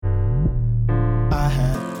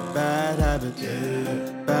Bad habits,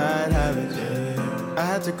 yeah. Bad habits, yeah. I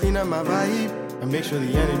had to clean up my vibe and make sure the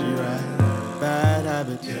energy right. Bad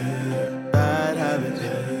habits, yeah. Bad habits,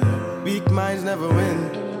 yeah. Weak minds never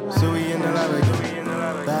win, so we in the lab again.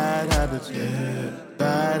 Bad habits, yeah.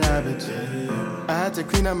 Bad habits, yeah. I had to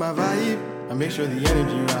clean up my vibe and make sure the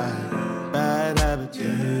energy right. Bad habits,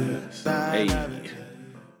 yeah. Bad habits.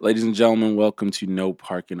 Ladies and gentlemen, welcome to No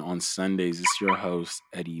Parking on Sundays. It's your host,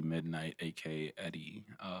 Eddie Midnight, a.k.a. Eddie,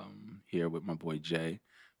 here with my boy Jay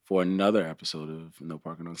for another episode of No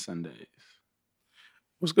Parking on Sundays.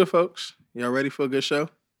 What's good, folks? Y'all ready for a good show?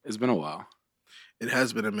 It's been a while. It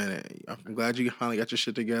has been a minute. I'm glad you finally got your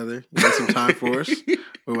shit together. You got some time for us.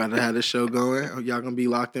 We're about to have this show going. Y'all going to be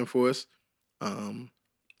locked in for us. One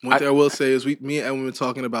thing I will say is me and Edwin been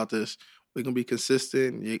talking about this. We're going to be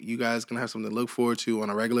consistent. You guys going to have something to look forward to on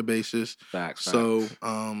a regular basis. Facts. So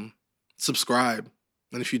subscribe.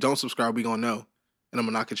 And if you don't subscribe, we going to know. And I'm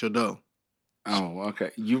going to knock at your door. Oh,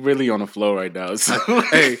 okay. You really on the flow right now. So.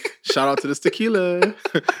 Hey, shout out to this tequila.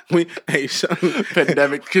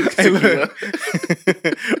 Pandemic tequila.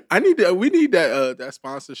 We need that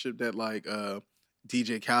sponsorship that like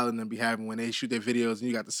DJ Khaled and be having when they shoot their videos and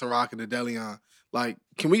you got the Ciroc and the Deleon. Like,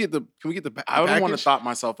 can we get the I don't want to thought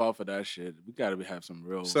myself out for that shit. We gotta have some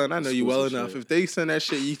real. Son, I know you well enough. Shit. If they send that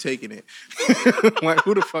shit, you taking it. Like,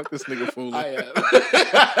 who the fuck this nigga fooling? I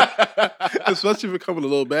am. Especially if it come in a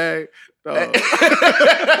little bag.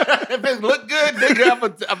 If it look good,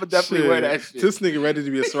 nigga, I'm definitely wear that shit. This nigga ready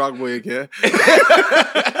to be a Ciroc boy again.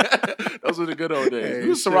 Those were the good old days. Hey, we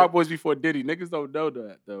were Ciroc boys before Diddy. Niggas don't know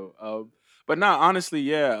that though. But nah, honestly,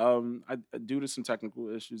 yeah. Due to some technical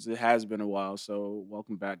issues, it has been a while. So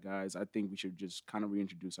welcome back, guys. I think we should just kind of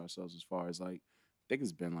reintroduce ourselves as far as like, I think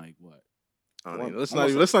it's been like what? Let's not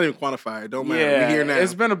even quantify it. Don't matter. Yeah, We're here now.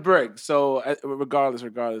 It's been a break. So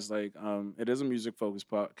regardless, like, it is a music focused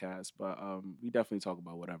podcast, but we definitely talk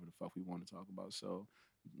about whatever the fuck we want to talk about. So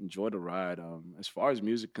enjoy the ride. As far as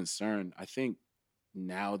music concerned, I think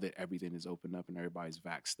now that everything is opened up and everybody's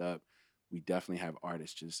vaxxed up, we definitely have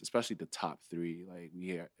artists, just especially the top three. Like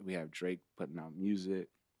we have Drake putting out music,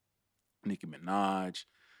 Nicki Minaj,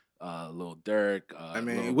 Lil Durk,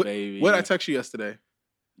 Lil Baby. What I text you yesterday?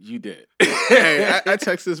 You did. Hey, I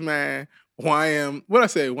text this man what I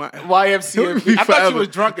say? YMCMB. I thought you was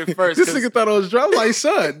drunk at first. This nigga thought I was drunk. I was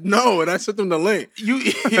like, son, no. And I sent him the link.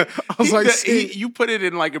 I was like, you put it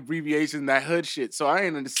in like abbreviation, that hood shit. So I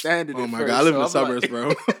ain't understand it. Oh my first. God, I live so in the suburbs,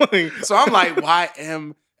 bro. So I'm like,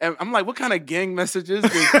 YM. And I'm like, what kind of gang messages?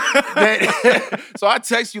 That? So I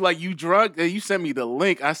text you like, you drunk? And you sent me the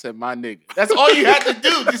link. I said, my nigga. That's all you had to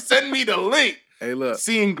do. Just send me the link. Hey, look.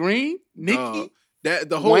 Seeing Green? Nicki?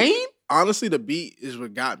 The whole Wayne? Honestly, the beat is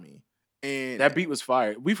what got me. And that beat was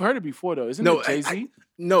fire. We've heard it before, though. Isn't it Jay-Z?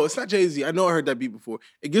 No, it's not Jay-Z. I know I heard that beat before.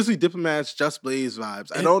 It gives me Diplomats, Just Blaze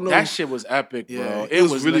vibes. I don't know. That shit was epic, bro. Yeah, it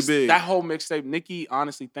was really big. That whole mixtape. Nicki,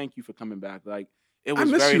 honestly, thank you for coming back. Like, it was I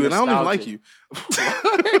miss very you, nostalgic. and I don't even like you.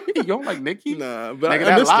 You don't like Nicki? Nah, but Nigga, I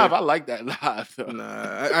that missed live, her. I like that live, though.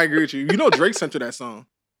 Nah, I agree with you. You know Drake sent her that song.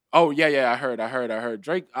 Oh, yeah, I heard.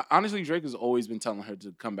 Drake, honestly, Drake has always been telling her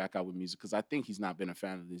to come back out with music because I think he's not been a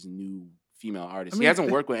fan of this new female artist. He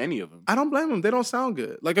hasn't worked with any of them. I don't blame them. They don't sound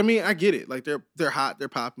good. Like, I mean, I get it. Like, they're hot, they're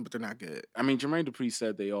popping, but they're not good. I mean, Jermaine Dupri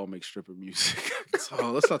said they all make stripper music.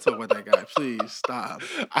 So let's not talk about that guy. Please stop.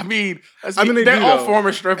 I mean, they're all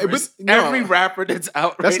former strippers. But, no, every rapper that's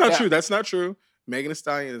out that's right not now. true. That's not true. Megan Thee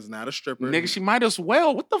Stallion is not a stripper. Nigga, she might as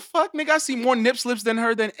well. What the fuck, nigga? I see more nip slips than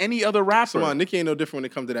her than any other rapper. Come on, Nicki ain't no different when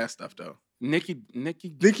it comes to that stuff, though. Nicki,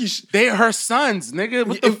 they're her sons, nigga.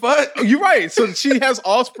 What the fuck? You're right. So she has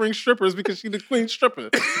offspring strippers because she's the queen stripper.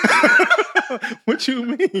 What you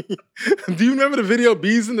mean? Do you remember the video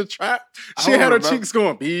 "Bees in the Trap"? She had her cheeks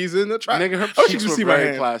going "Bees in the Trap." Nigga, her cheeks were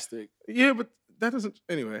very plastic. Yeah, but that doesn't.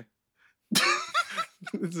 Anyway.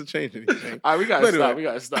 It doesn't change anything. All right, we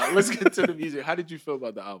gotta stop. Let's get to the music. How did you feel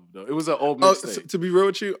about the album, though? It was an old mixtape. So, to be real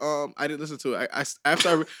with you, I didn't listen to it.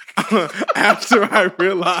 After I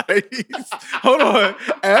realized, hold on.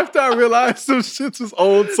 After I realized some shits was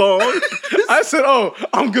old songs, I said, "Oh,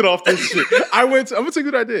 I'm good off this shit." I'm gonna tell you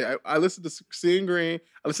what I did. I listened to Seeing Green.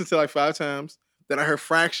 I listened to it like 5 times. Then I heard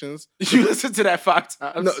Fractions. You listened to that 5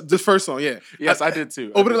 times? No, the first song, yeah. Yes, I did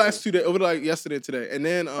too. Over the last 2 days, yesterday and today, and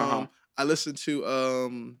then I listened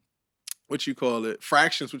to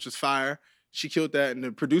Fractions, which is fire. She killed that, and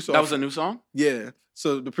the producer. That was a new song? Yeah.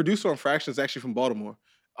 So the producer on Fractions is actually from Baltimore.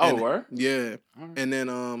 Oh, where? Yeah. Right. And then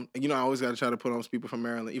I always gotta try to put on people from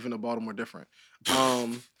Maryland, even though Baltimore different.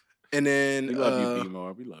 And then we love you,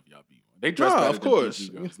 B-More. We love y'all, B-More. They dress better of course. than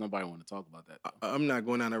PG girls. Nobody want to talk about that. I'm not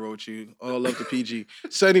going down that road with you. All love to PG.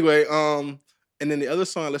 So anyway, And then the other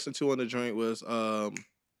song I listened to on the joint was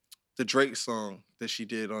the Drake song that she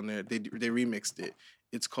did on there. They remixed it.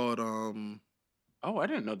 It's called Oh, I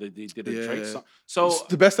didn't know that they did a Yeah. Drake song. So it's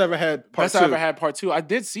the Best I Ever Had Part Best 2. I Ever Had Part 2. I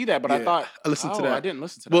did see that, but I Yeah, thought I listened to that. I didn't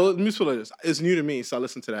listen to that. Well, let me just put it like this. It's new to me, so I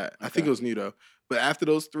listened to that. I think Okay. it was new though. But after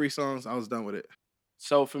those 3 songs, I was done with it.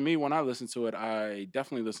 So for me, when I listened to it, I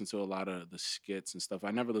definitely listened to a lot of the skits and stuff.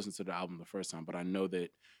 I never listened to the album the first time, but I know that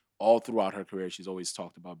all throughout her career, she's always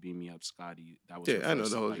talked about "Beam Me Up, Scotty." That was her Yeah, I know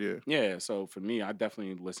first, those. like- Yeah. Yeah, so for me, I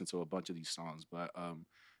definitely listened to a bunch of these songs, but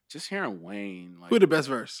just hearing Wayne, like Who had the best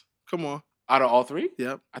verse? Come on. out of all 3,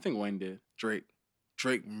 Yep. I think Wayne did. Drake.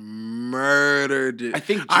 Drake murdered it. I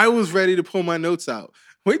think I was ready to pull my notes out.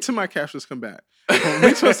 Wait till my captions come back.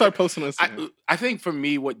 Wait till I start posting on Instagram. I think for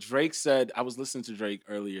me, what Drake said, I was listening to Drake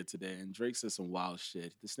earlier today, and Drake said some wild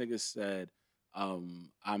shit. This nigga said,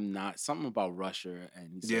 I'm not something about Russia,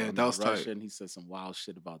 and he said, Yeah, I'm that not was tight. Russian. He said some wild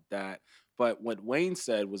shit about that. But what Wayne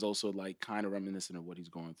said was also like kind of reminiscent of what he's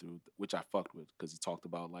going through, which I fucked with because he talked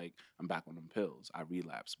about like, I'm back on them pills. I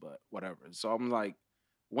relapsed, but whatever. So I'm like,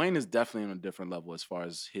 Wayne is definitely on a different level as far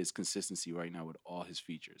as his consistency right now with all his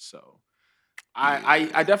features. So I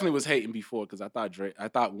definitely was hating before because I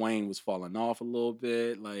thought Wayne was falling off a little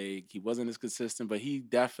bit. Like he wasn't as consistent, but he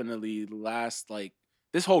definitely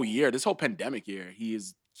this whole year, this whole pandemic year, he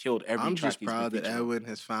has killed every I'm track just he's been proud that featured on. Edwin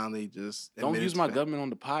has finally just Don't admitted use to my that. government on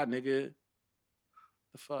the pod, nigga.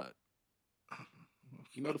 The fuck?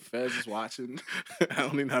 You know the feds is watching. I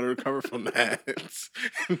don't even know how to recover from that.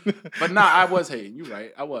 But nah, I was hating. You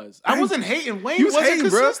right. I was. I wasn't hating. Wayne He was wasn't hating,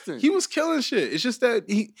 bro. consistent. He was killing shit. It's just that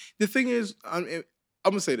the thing is, I'm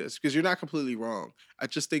gonna say this because you're not completely wrong. I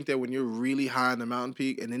just think that when you're really high on the mountain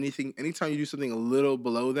peak and anytime you do something a little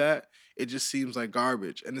below that, it just seems like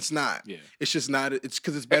garbage, and it's not. Yeah. It's just not. It's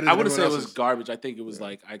because it's better. I than wouldn't say it everyone was else's. garbage. I think it was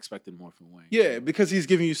like I expected more from Wayne. Yeah, because he's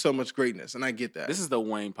giving you so much greatness, and I get that. This is the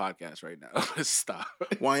Wayne podcast right now. Stop.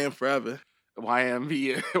 YM forever.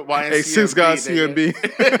 YMB. Hey, Six God CMB.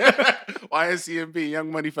 YNCMB.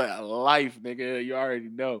 Young Money for life, nigga. You already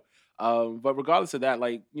know. But regardless of that,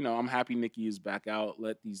 like, you know, I'm happy Nicki is back out.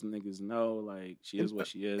 Let these niggas know, like, she is what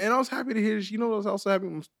she is. And I was happy to hear. You know, I was also happy.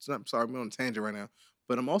 I'm sorry, I'm on a tangent right now,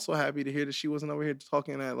 but I'm also happy to hear that she wasn't over here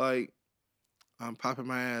talking at like, I'm popping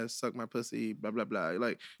my ass, suck my pussy, blah blah blah.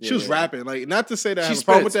 Like she was rapping. Like not to say that I have a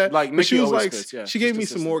problem with that, like but she Nicki was always like, spits, yeah. she She's gave me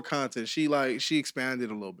some consistent. more content. She expanded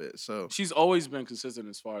a little bit. So She's always been consistent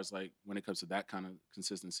as far as like when it comes to that kind of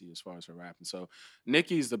consistency as far as her rapping. So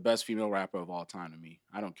Nicki's the best female rapper of all time to me.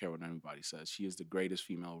 I don't care what anybody says. She is the greatest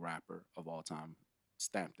female rapper of all time.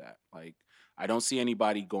 Stamp that. Like I don't see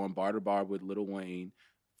anybody going bar to bar with Lil Wayne,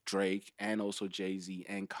 Drake, and also Jay-Z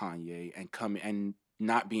and Kanye and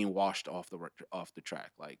not being washed off the track.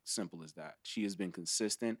 Like simple as that. She has been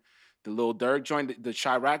consistent. The Lil Durk joint, the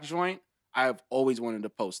Chirac joint, I have always wanted to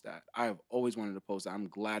post that. I'm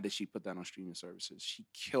glad that she put that on streaming services. She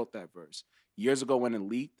killed that verse. Years ago when it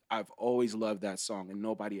leaked, I've always loved that song and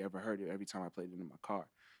nobody ever heard it every time I played it in my car.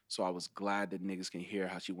 So I was glad that niggas can hear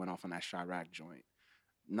how she went off on that Chirac joint.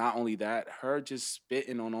 Not only that, her just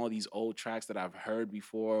spitting on all these old tracks that I've heard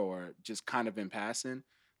before or just kind of in passing,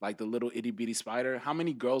 like the little itty bitty spider. How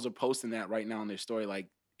many girls are posting that right now on their story? Like,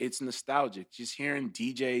 it's nostalgic. Just hearing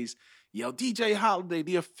DJs, yo, DJ Holiday,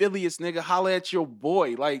 the affiliates, nigga, holla at your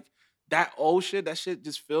boy. Like, that old shit, that shit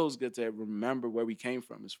just feels good to remember where we came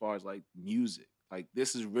from as far as, like, music. Like,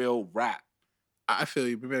 this is real rap. I feel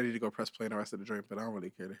you. Maybe I need to go press play on the rest of the drink, but I don't really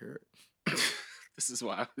care to hear it. This is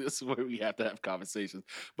where we have to have conversations.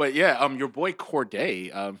 But yeah, your boy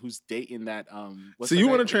Corday, who's dating that So you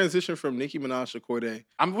want to transition from Nicki Minaj to Corday?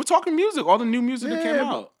 We're talking music, all the new music that came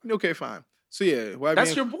out. Okay, fine. So yeah, YBN,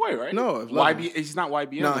 That's your boy, right? No, I love him. He's not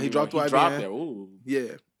YBN. No, he anymore. dropped YBN. He dropped there. Ooh. Yeah.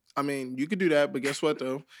 I mean, you could do that, but guess what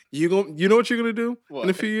though? You know what you're gonna do What? in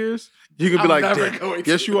a few years? You're gonna be I'm like, never damn. going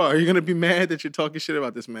to. Yes, you are. You're gonna be mad that you're talking shit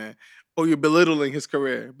about this man, or you're belittling his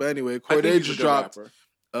career. But anyway, I think Corday he's a just good dropped rapper.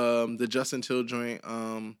 the Justin Till joint.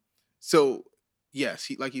 So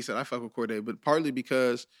yes, like he said, I fuck with Corday, but partly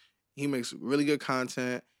because he makes really good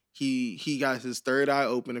content. He got his third eye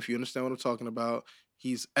open. If you understand what I'm talking about,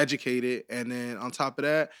 he's educated, and then on top of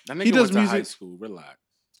that, That nigga he does went to music. high school. Relax.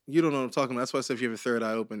 You don't know what I'm talking about. That's why I said if you have a third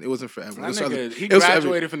eye open, it wasn't for everyone. That nigga, he it was for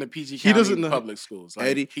graduated from the PG He County doesn't know- public schools. Like,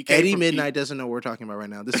 Eddie he came from Midnight doesn't know what we're talking about right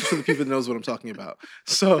now. This is for the people that knows what I'm talking about.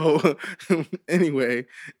 So anyway,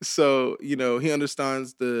 so he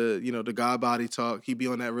understands the God body talk. He be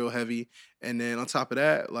on that real heavy, and then on top of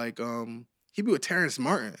that, like he be with Terrence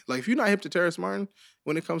Martin. Like if you're not hip to Terrence Martin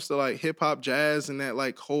when it comes to like hip hop, jazz, and that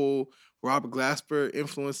like whole Robert Glasper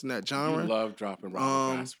influence in that genre. You love dropping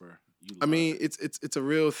Robert Glasper. I mean, it's a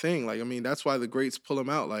real thing. Like, I mean, that's why the greats pull them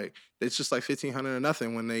out. Like, it's just like 1,500 or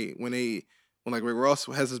nothing when like Rick Ross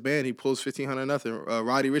has his band, he pulls 1,500 or nothing.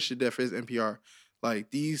 Roddy Ricch did that for his NPR.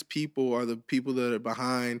 Like, these people are the people that are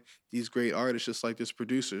behind these great artists, just like this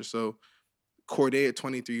producer. So Cordae at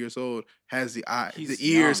 23 years old has the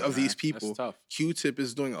ears of these people. Q-Tip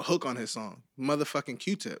is doing a hook on his song. Motherfucking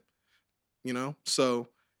Q-Tip. You know? So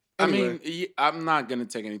anyway. I mean, I'm not gonna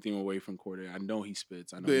take anything away from Cordae. I know he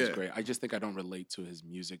spits. I know he's great. I just think I don't relate to his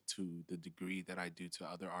music to the degree that I do to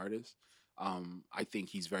other artists. I think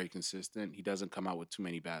he's very consistent. He doesn't come out with too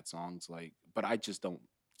many bad songs, but I just don't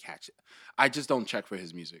catch it. I just don't check for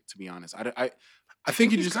his music, to be honest. I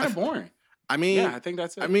think he's kind of boring. I mean, yeah, I think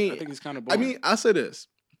that's it. I think he's kind of boring. I mean, I'll say this.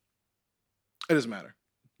 It doesn't matter.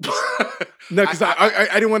 No, because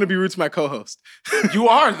I didn't want to be rude to my co-host. You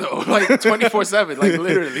are, though, like 24/7, like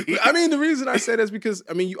literally. I mean, the reason I say that is because,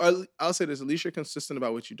 I mean, I'll say this, at least you're consistent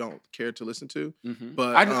about what you don't care to listen to. Mm-hmm.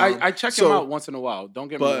 But I check him out once in a while. Don't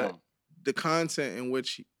get me wrong. The content in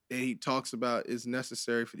which he talks about is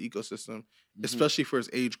necessary for the ecosystem, especially for his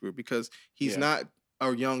age group, because he's not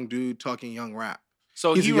a young dude talking young rap.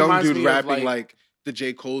 So he's a young dude rapping like the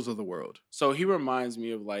J. Coles of the world. So he reminds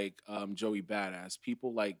me of like Joey Badass.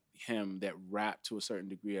 People like him that rap to a certain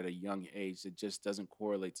degree at a young age that just doesn't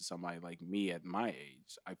correlate to somebody like me at my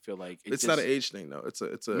age. I feel like it's not an age thing though. It's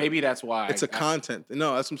a maybe that's why it's content.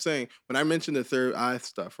 No, that's what I'm saying. When I mentioned the third eye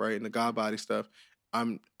stuff, right, and the God body stuff,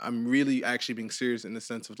 I'm really actually being serious in the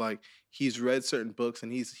sense of like he's read certain books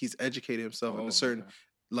and he's educated himself into certain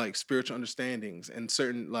like spiritual understandings and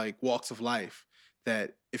certain like walks of life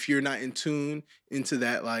that if you're not in tune into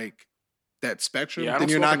that like that spectrum, then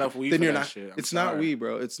you're not. Then you're not. It's not weed,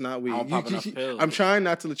 bro. It's not weed. I'm trying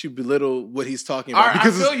not to let you belittle what he's talking about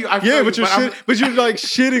because I feel you, but you're like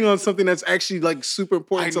shitting on something that's actually like super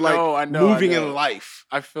important to like moving in life.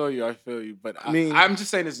 I feel you, but I mean, I'm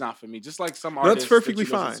just saying it's not for me. Just like some artists, that's perfectly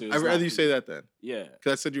fine. I'd rather you say that then. Yeah,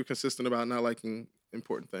 because I said you're consistent about not liking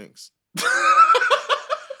important things.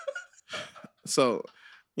 So,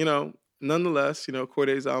 you know. Nonetheless, you know,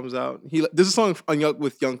 Cordae's album's out. There's a song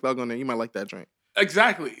with Young Thug on there. You might like that joint.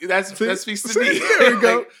 Exactly. That speaks to me. There we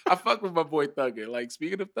go. Like, I fuck with my boy Thugger. Like,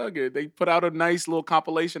 speaking of Thugger, they put out a nice little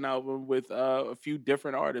compilation album with a few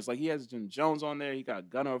different artists. Like, he has Jim Jones on there. He got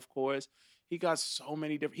Gunna, of course. He got so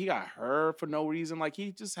many different. He got Her for no reason. Like,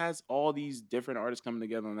 he just has all these different artists coming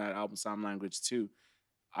together on that album, Sound Language 2.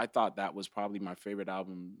 I thought that was probably my favorite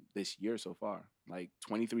album this year so far. Like,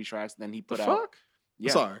 23 tracks. Then he put out. Fuck?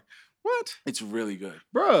 Yeah. Sorry. What? It's really good.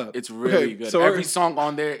 Bruh. It's really good. So every song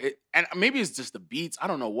on there, and maybe it's just the beats. I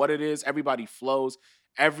don't know what it is. Everybody flows.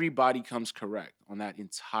 Everybody comes correct on that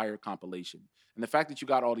entire compilation. And the fact that you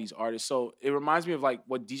got all these artists. So it reminds me of like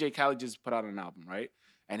what DJ Khaled just put out an album, right?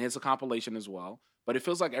 And it's a compilation as well. But it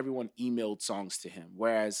feels like everyone emailed songs to him.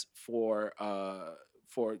 Whereas for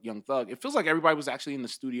Young Thug, it feels like everybody was actually in the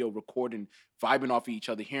studio recording, vibing off of each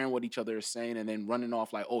other, hearing what each other is saying, and then running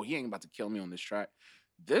off like, oh, he ain't about to kill me on this track.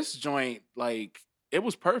 This joint, like, it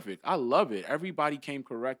was perfect. I love it. Everybody came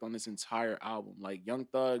correct on this entire album. Like, Young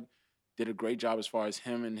Thug did a great job as far as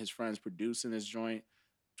him and his friends producing this joint.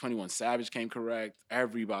 21 Savage came correct.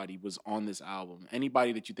 Everybody was on this album.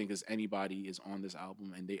 Anybody that you think is anybody is on this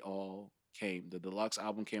album, and they all came. The deluxe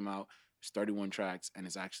album came out. It's 31 tracks, and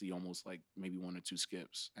it's actually almost like maybe 1 or 2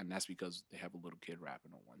 skips. And that's because they have a little kid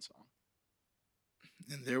rapping on one song.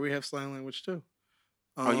 And there we have Slang Language too.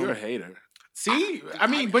 Oh, you're a hater. See, I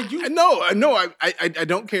mean, but you no, I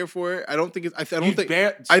don't care for it. I don't think it's. I don't think.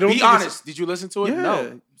 I don't. Be honest. Did you listen to it? Yeah.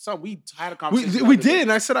 No. So we had a conversation. We did,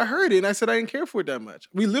 and I said I heard it, and I said I didn't care for it that much.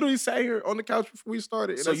 We literally sat here on the couch before we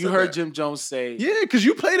started. So you heard Jim Jones say, "Yeah," because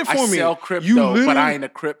you played it for me. I sell crypto, but I ain't a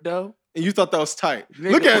crypto. And you thought that was tight.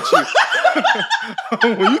 Nigga. Look at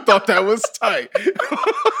you. Well, you thought that was tight.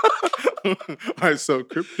 I sell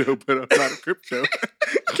crypto, but I'm not a crypto.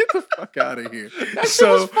 Get the fuck out of here. That shit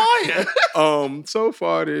was fire. So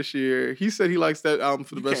far this year, he said he likes that album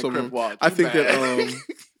for the best of him. I think that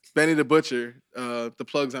Benny the Butcher, The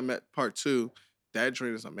Plugs I Met Part 2, that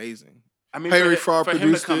joint is amazing. I mean, Harry Fraud for produced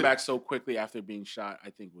him to come it. back so quickly after being shot, I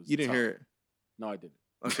think was You didn't tough. hear it? No, I didn't.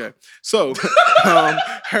 Okay, so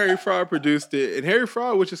Harry Fraud produced it, and Harry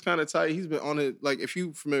Fraud, which is kind of tight, he's been on it. Like, if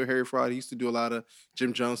you familiar with Harry Fraud, he used to do a lot of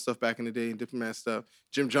Jim Jones stuff back in the day and Diplomat stuff.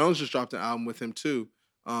 Jim Jones just dropped an album with him too.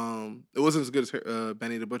 It wasn't as good as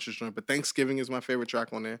Benny the Butcher's joint, but Thanksgiving is my favorite track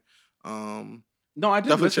on there. No, I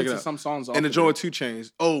did listen to some songs. And the joint with 2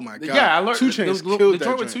 Chainz. Oh my god! Yeah, I learned 2 Chainz killed the that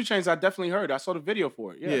joint with 2 Chainz. I definitely heard. I saw the video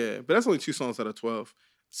for it. Yeah, but that's only 2 songs out of 12.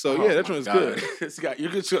 So Oh yeah, that my joint is God. good. This guy, you're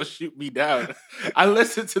just gonna shoot me down. I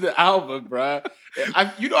listened to the album, bro.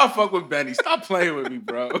 You know I fuck with Benny. Stop playing with me,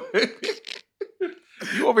 bro.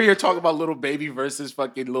 You over here talking about Lil Baby versus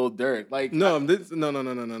fucking Lil Durk. Like, No,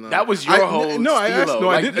 no. that was your whole no. I asked. stilo. No,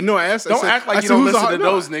 I Like, didn't. No, I asked. I don't said- act like I you said, don't who's the listen to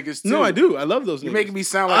hard- those niggas too. No, I do. I love those. You're niggas. making me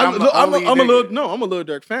sound like I'm the only I'm a nigga. little. No, I'm a Lil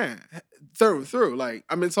Durk fan. Through. Like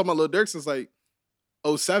I've been talking about Lil Durk since like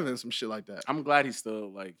 07, some shit like that. I'm glad he's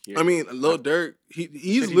still like here. I mean, Lil Durk.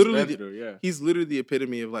 He's Shit literally. been through, yeah. He's literally the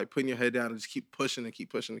epitome of like putting your head down and just keep pushing and keep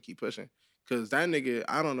pushing and keep pushing. Because that nigga,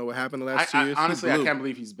 I don't know what happened the last 2 years. Honestly, I blew. can't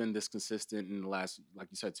believe he's been this consistent in the last, like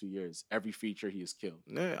you said, 2 years. Every feature he has killed.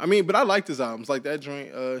 Yeah, I mean, but I liked his albums. Like that joint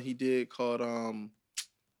he did called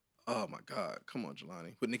oh my God, come on,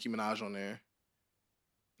 Jelani, put Nicki Minaj on there.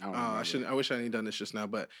 I don't I remember. shouldn't. I wish I hadn't done this just now,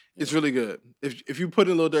 but Yeah. it's really good. If you put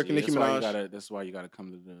in Lil Durk See, and Nicki that's why Minaj, that's why you gotta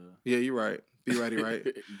come to the. yeah, you're right. Be ready, right?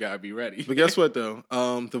 You gotta be ready. But guess what though?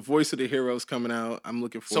 The Voice of the Hero is coming out. I'm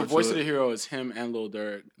looking So forward. Voice to of the it. Hero is him and Lil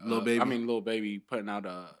Durk. Lil Baby. Lil Baby putting out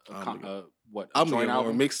a I'm joint looking for a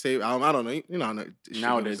album. mixtape album. I don't know. You know,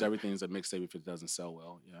 Nowadays, everything's a mixtape if it doesn't sell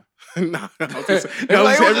well. Yeah. nah, Like, it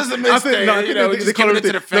was just a mixtape, you know, we just giving it to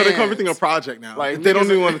the No, they call fans. everything a project now. Like, Like, they don't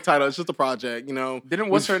niggas- even want the title. It's just a project, you know. Didn't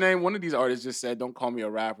what's her name? One of these artists just said, "Don't call me a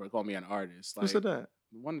rapper, call me an artist." Who Like, said that?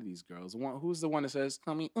 one of these girls. Who's the one that says,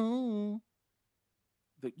 "Call me ooh"?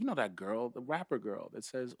 You know that girl, the rapper girl that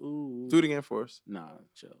says "ooh." Do it again for us. Nah,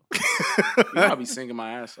 chill. You know I be singing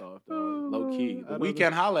my ass off, though. Low key. I The don't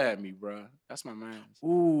Weeknd holla at me, bro. That's my man.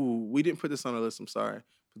 Ooh, we didn't put this on the list. I'm sorry.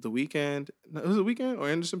 But The Weeknd, was it Weeknd or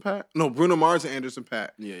Anderson .Paak? No, Bruno Mars and Anderson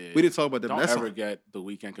 .Paak. Yeah. We didn't talk about that. Don't but that's ever get The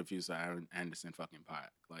Weeknd confused with Aaron Anderson fucking Paak.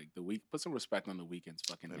 Like put some respect on The Weeknd's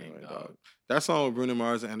fucking name, anyway, dog. dog. That song with Bruno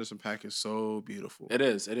Mars and Anderson .Paak is so beautiful. It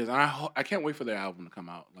is. And I can't wait for their album to come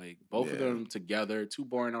out. Like both of Yeah. them together, two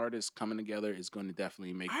boring artists coming together is going to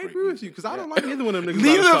definitely make. I great agree with music. you because I Yeah. don't like neither one of them niggas.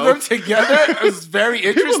 Neither by of them themselves. together is very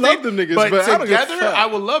interesting. People love them niggas, but I don't give a together, fuck. I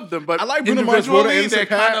will love them. But I like Bruno Mars more than individually, Anderson they're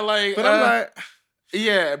kind .Paak, of like. but I'm like,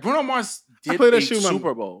 yeah, Bruno Mars did play that a shit with my-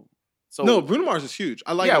 Super Bowl. So no, Bruno Mars is huge.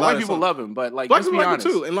 I like. yeah, a lot white of people songs. love him, but like Black let's people be like honest.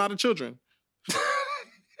 him too, and a lot of children.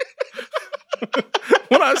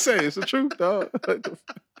 What I say, it's the truth, dog.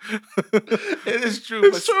 It is true.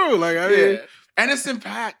 It's true. Like I mean, Yeah. Anderson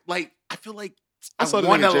 .Paak, like I feel like I I saw the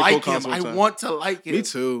want to nigga J. Cole like him. concert one I time. want to like him. me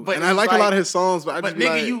too. But and I it's like a like- lot of his songs, but I But just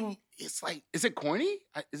nigga, be like, it's like, is it corny?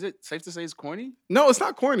 Is it safe to say it's corny? no, it's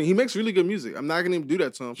not corny. He makes really good music. I'm not gonna even do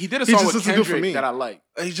that to him. He did a He song just with doesn't do it for Kendrick me. that I like.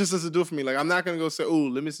 He just doesn't do it for me. Like I'm not gonna go say, "Oh,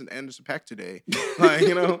 let me listen to Anderson .Paak today." Like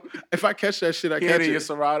you know, if I catch that shit, I He catch ain't in your it.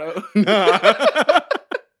 Serato. Nah.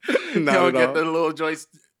 You Not don't at get all. the little joints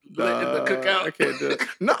lit in the Nah, cookout. I can't do it.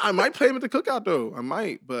 No, I might play him at the cookout though. I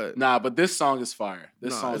might, but Nah, but this song is fire.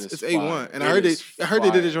 This nah, song it's, is it's fire. A1. And It I heard is they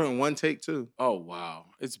did it fire. in one take too. Oh wow,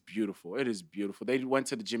 it's beautiful. It is beautiful. They went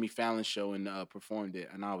to the Jimmy Fallon show and performed it,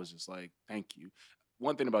 and I was just like, "Thank you."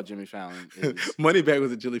 One thing about Jimmy Fallon is Moneybag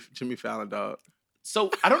was a Jimmy Fallon dog. so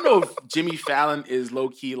I don't know if Jimmy Fallon is low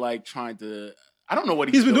key like trying to. I don't know what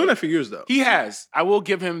He's been doing that for years though. He has. I will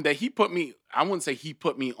give him that. He put me. I wouldn't say he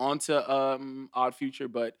put me onto Odd Future,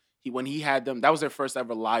 but when he had them, that was their first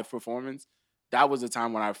ever live performance. That was the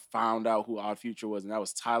time when I found out who Odd Future was, and that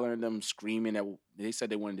was Tyler and them screaming that they said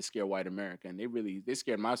they wanted to scare white America, and they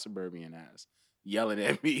scared my suburban ass, yelling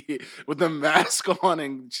at me with the mask on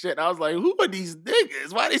and shit. I was like, who are these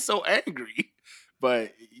niggas? Why are they so angry?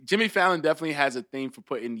 But Jimmy Fallon definitely has a thing for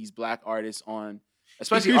putting these black artists on,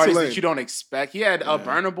 especially He's artists lame. that you don't expect. He had Yeah.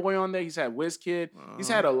 Burna Boy on there. He's had Wizkid. He's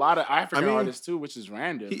Uh-huh. had a lot of African I mean, artists too, which is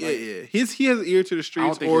random. Yeah, Like, yeah. He has an ear to the I don't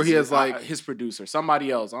streets, think or it's he has like. his producer,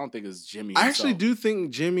 somebody else. I don't think it's Jimmy. I actually himself. do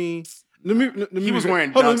think Jimmy. Let me He be was very-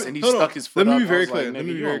 wearing hold on, dunks and he hold on. stuck his foot Let me up. be I very was like, clear. Let nigga,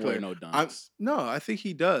 me be you very don't wear clear. no dunks. No, I think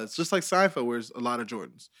he does. Just like Seinfeld wears a lot of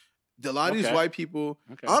Jordans. A lot of these Okay. white people,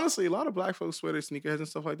 Okay. honestly, a lot of black folks wear their sneakerheads and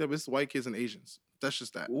stuff like that, but it's white kids and Asians. That's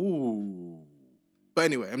just that. Ooh. But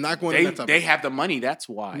anyway, I'm not going to that They topic. have the money. That's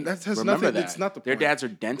why. That has Remember nothing- that. it's not the Their point. dads are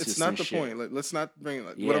dentists. It's not and the shit. point. Like, let's not bring.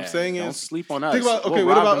 Like, Yeah, what I'm saying don't is, sleep on us. think about. Okay, We'll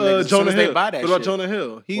what rob about them niggas as soon Jonah as they Hill? buy What that about shit. Jonah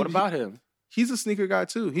Hill? What about him? He's a sneaker guy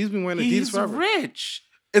too. He's been wearing Adidas He's forever. rich.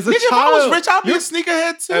 As a Nigga, if child, I was rich, I'd be a you're-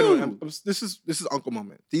 sneakerhead too. Edwin, this is Uncle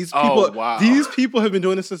Moment. These Oh, people, wow. these people have been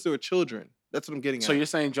doing this since they were children. That's what I'm getting So at. you're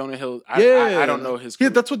saying Jonah Hill? Yeah, I don't know his Yeah,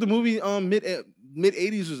 that's what the movie mid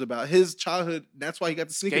 '80s was about. His childhood. That's why he got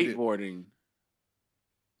the sneaker. deal. skateboarding.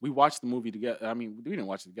 We watched the movie together. I mean, we didn't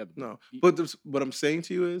watch it together. No, but what I'm saying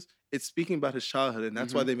to you is, it's speaking about his childhood, and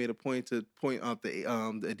that's why Mhm. they made a point to point out the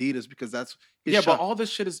Adidas, because that's his Yeah, but all this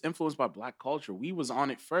shit is influenced by Black culture. We was on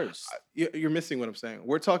it first. You're missing what I'm saying.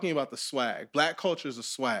 We're talking about the swag. Black culture is a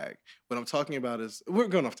swag. What I'm talking about is, we're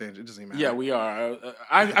going off tangent. It doesn't even matter. Yeah, we are.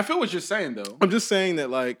 I feel what you're saying though. I'm just saying that,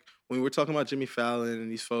 like, when we're talking about Jimmy Fallon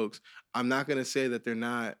and these folks, I'm not gonna say that they're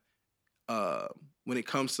not. When it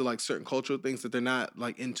comes to like certain cultural things, that they're not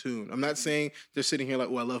like in tune. I'm not saying they're sitting here like,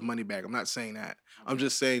 "Oh, I love Moneybagg." I'm not saying that. I'm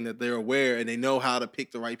just saying that they're aware and they know how to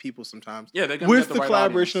pick the right people sometimes. Yeah, they're gonna with get the right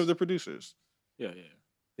collaboration audience. of the producers. Yeah.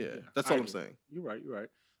 Yeah, that's I all I'm agree. saying. You're right.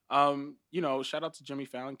 You know, shout out to Jimmy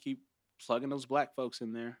Fallon. Keep plugging those Black folks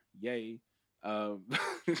in there. Yay. You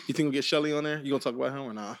think we'll get Shelly on there? You gonna talk about him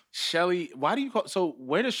or not? Shelly, why do you call? So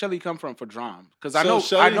where does Shelly come from for Drum? Because I So know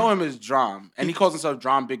Shelly- I know him as Drum, and he calls himself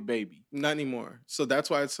Drum Big Baby. Not anymore. So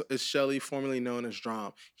that's why it's Shelly, formerly known as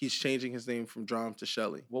Drum. He's changing his name from Drum to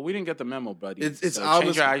Shelly. Well, we didn't get the memo, buddy. It's so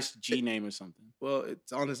obvious- change your IG name or something. Well,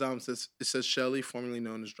 it's on his album. It says Shelly, formerly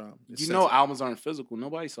known as Drum. You know, albums aren't physical.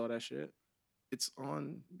 Nobody saw that shit. it's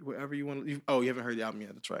on wherever you want to. You haven't heard the album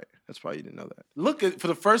yet. That's right. That's why you didn't know that. Look, for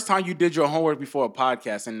the first time, you did your homework before a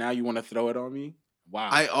podcast, and now you want to throw it on me. Wow.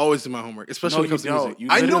 I always do my homework, especially when it comes to music. You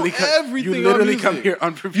I know literally everything. You literally on come music. here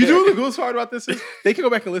unprepared. You know what the coolest part about this is? They can go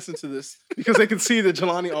back and listen to this because they can see that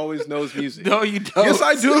Jelani always knows music. No, you don't. Yes,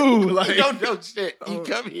 I do. Like, you don't know shit. You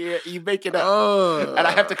come here, you make it up, uh, and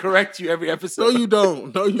I have to correct you every episode. No, you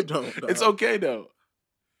don't. No, you don't. It's okay though.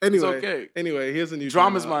 Anyway, It's okay. Anyway, here's a new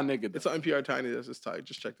Drama's drama. my nigga. It's on NPR Tiny. That's just tight.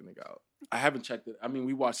 Just check the nigga out. I haven't checked it. I mean,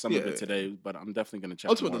 we watched some of Yeah. it today, but I'm definitely gonna check.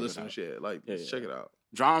 Ultimate more the of it listener out. shit. Like, Yeah, just yeah. check it out.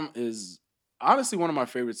 Drum is honestly one of my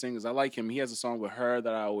favorite singers. I like him. He has a song with Her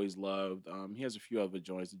that I always loved. He has a few other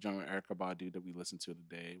joints. The joint with Erykah Badu that we listened to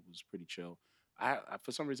today was pretty chill. I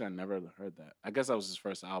for some reason I never heard that. I guess that was his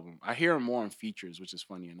first album. I hear him more in features, which is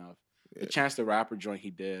funny enough. Yeah. The Chance the Rapper joint he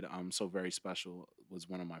did, So Very Special, was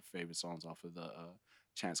one of my favorite songs off of the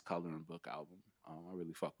Chance Coloring Book album. I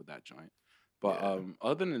really fuck with that joint. But Yeah.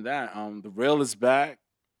 other than that, The Real is back.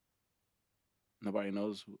 Nobody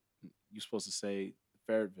knows who you're supposed to say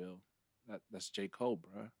Fayetteville. That's J. Cole,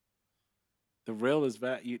 bro. The Real is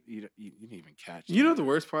back. You didn't even catch it. You know the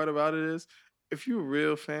worst part about it is, if you're a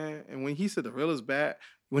real fan, and when he said the real is bad,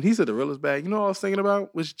 you know what I was thinking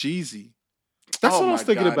about? Was Jeezy. That's what I was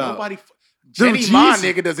thinking about. Nobody. Dude, Jenny, my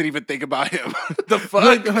Jeezy. nigga, doesn't even think about him. The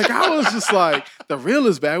fuck? Like I was just like, the real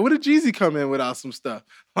is bad. When did Jeezy come in without some stuff?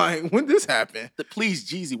 Like, when this happened? Please,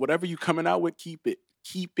 Jeezy, whatever you coming out with, keep it.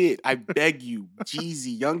 Keep it. I beg you.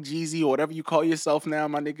 Jeezy, Young Jeezy, or whatever you call yourself now,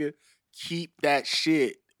 my nigga. Keep that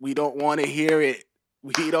shit. We don't want to hear it.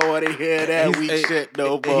 We don't want to hear that weak shit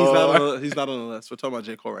no more. He's not on the list. We're talking about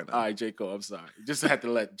J. Cole right now. All right, J. Cole, I'm sorry. Just had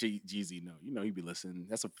to let Jeezy know. You know he be listening.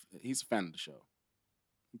 He's a fan of the show.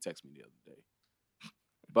 He texted me the other day.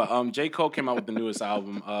 But J. Cole came out with the newest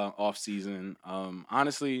album, Off Season.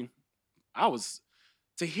 Honestly,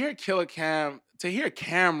 to hear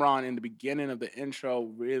Cameron in the beginning of the intro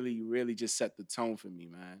really, really just set the tone for me,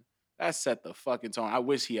 man. That set the fucking tone. I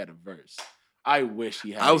wish he had a verse. I wish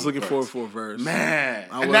he had. I was a looking verse. forward for a verse. Man.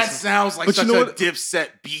 I And that was. sounds like But such you know a what? Dipset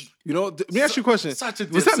beat. You know, let me ask you a question. Such a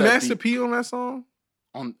Was that Dipset Master beat. P on that song?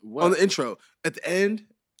 On what? On the intro. At the end?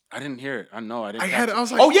 I didn't hear it. I know. I didn't. I catch had it. it. I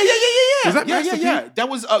was like, Oh yeah. Was that yeah, Master P? yeah. That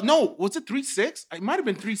was no. Was it 3-6? It might have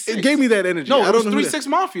been 3-6. it gave me that energy. No, I it don't was know who 3-6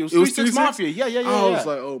 Mafia. It It was was 3-6 3-6? Mafia. Yeah. I was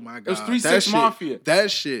like, oh my God. was 3-6 That shit- Mafia.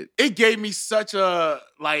 That shit. It gave me such a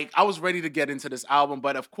I was ready to get into this album,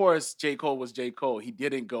 but of course J. Cole was J. Cole. He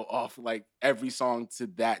didn't go off like every song to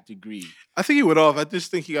that degree. I think he went off. I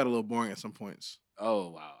just think he got a little boring at some points.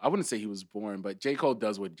 Oh wow. I wouldn't say he was boring, but J. Cole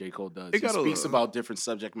does what J. Cole does. It He got a speaks little- about different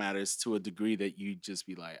subject matters to a degree that you just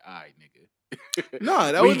be like, all right, nigga.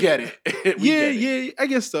 No, that we was get it. We get it. Yeah, I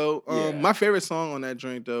guess so. Yeah. My favorite song on that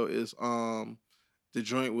joint though is the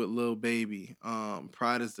joint with Lil Baby,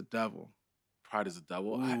 Pride is the Devil. Pride is a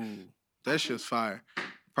double. Ooh, that shit's fire.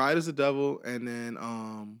 Pride is the Devil, and then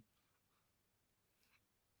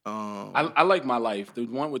I like My Life. The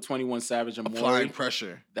one with 21 Savage and Applying Maury.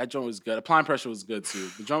 Pressure. That joint was good. Applying Pressure was good too.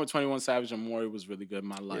 The joint with 21 Savage and Maury was really good.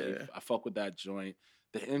 My Life. Yeah. I fuck with that joint.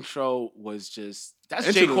 The intro was just that's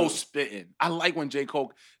Intro J. Cole was- spitting. I like when J.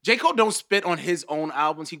 Cole don't spit on his own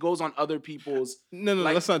albums. He goes on other people's. No,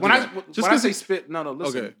 Like, let's not do when that. when I say spit, no,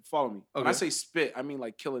 listen, Okay. follow me. When I Okay. say spit, I mean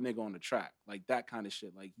like kill a nigga on the track, like that kind of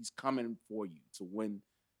shit. Like he's coming for you to win.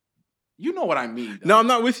 You know what I mean? though. No, I'm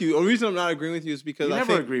not with you. The only reason I'm not agreeing with you is because you I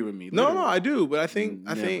never think agree with me. No, literally. I do, but I think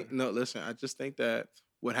Never. no. Listen, I just think that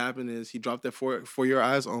what happened is he dropped that for Your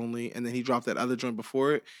Eyes Only, and then he dropped that other joint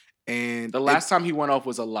before it, And The last time he went off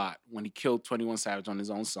was a lot when he killed 21 Savage on his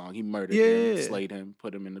own song. He murdered him, Yeah. slayed him,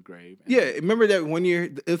 put him in the grave. Yeah, remember that one year?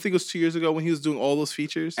 I think it was 2 years ago when he was doing all those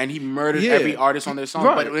features. And he murdered Yeah. every artist on their song.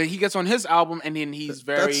 Right. But when he gets on his album and then he's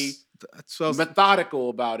very That's what I was- methodical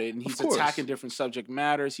about it and he's course. attacking different subject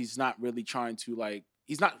matters. He's not really trying to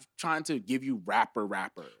he's not trying to give you rapper.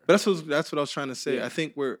 But that's what I was trying to say. Yeah. I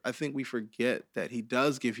think we forget that he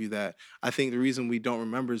does give you that. I think the reason we don't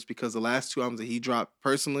remember is because the last 2 albums that he dropped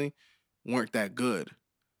personally weren't that good.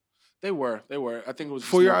 They were. I think it was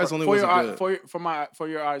For Your Eyes only wasn't good. For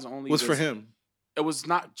Your Eyes only Was for him. It was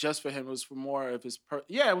not just for him. It was for more of his.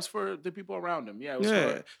 It was for the people around him. Yeah, it was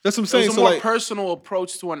Yeah, that's what I'm it saying. was a So more like, personal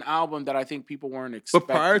approach to an album that I think people weren't expecting.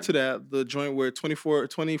 but prior to that, the joint where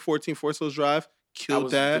 2014 Forest Hills Drive killed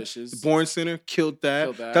was that. vicious. Born Center killed that.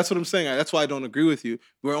 Killed that. That's what I'm saying. That's why I don't agree with you.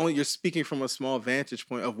 You're speaking from a small vantage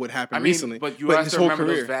point of what happened I mean, recently. but you have his to whole remember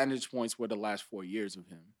career. those vantage points were the last 4 years of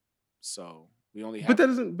him. So we only have. But that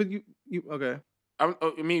doesn't. But you okay? I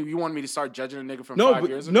mean, you want me to start judging a nigga from No, 5 but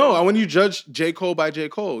years ago? no. I want you to judge J. Cole by J.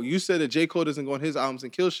 Cole. You said that J. Cole doesn't go on his albums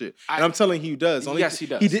and kill shit, and I'm telling you, he does. Yes, he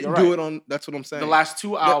does. He didn't You're do right. it on. That's what I'm saying. The last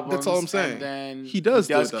 2 albums. that's all I'm saying. And then He does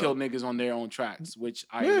do it, though. kill niggas on their own tracks, which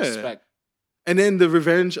I Yeah. respect. And then the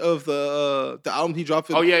revenge of the album he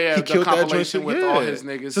dropped. Oh yeah, he the killed that joint. compilation with all his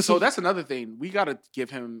Yeah. niggas. So that's another thing. We gotta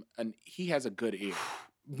give him he has a good ear.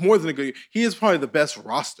 More than a good. He is probably the best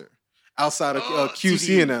roster outside of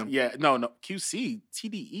QC and them. Yeah, no, QC,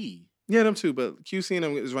 TDE. Yeah, them too. But QC and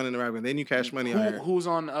them is running the rap game. They need Cash Money out here. Who's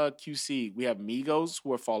on QC? We have Migos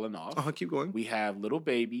who are falling off. Keep going. We have Little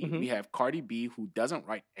Baby. Mhm. We have Cardi B who doesn't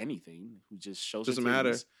write anything, who just shows her Doesn't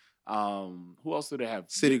matter. titties. Who else do they have?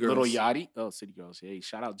 City Little Girls. Yachty. Oh, City Girls. Hey,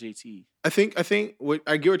 shout out JT. I think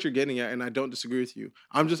I get what you're getting at, and I don't disagree with you.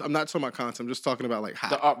 I'm not talking about content. I'm just talking about like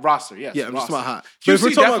hot. The roster, yes. Yeah, I'm just roster. talking about hot. QC But if we're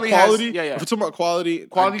talking about definitely has- quality, yeah. if we're talking about quality,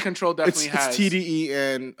 Quality Control definitely has. It's TDE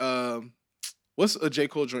and what's a J.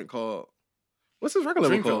 Cole joint called? What's his record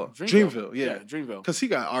label called? Dreamville. Yeah, Dreamville. because he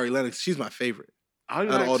got Ari Lennox. She's my favorite Out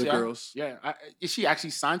out of all the girls. Yeah. Is she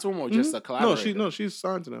actually signed to him or just a Mhm. collaborator? She's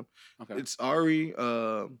signed to them. Okay. It's Ari,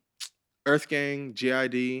 Earth Gang,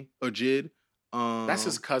 JID or JID. That's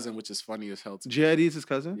his cousin, which is funny as hell to me. JID is his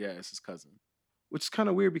cousin. Yeah, it's his cousin. Which is kind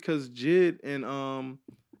of weird because JID and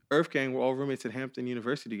Earth Gang were all roommates at Hampton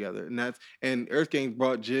University together, and Earth Gang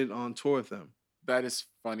brought JID on tour with them. That is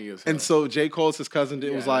funny as hell. And so J. Cole's his cousin. It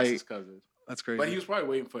Yeah, was that's like his cousin. that's crazy. But he was probably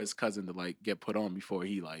waiting for his cousin to like get put on before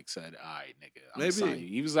he like said, "All right, nigga, I'm Maybe. signing you."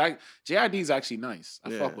 He was like, JID's actually nice. I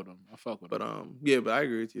Yeah. fuck with him. But yeah, but I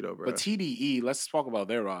agree with you though, bro. But TDE, let's talk about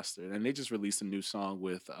their roster. And they just released a new song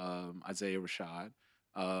with Isaiah Rashad.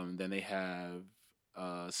 Then they have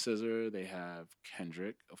Scissor. They have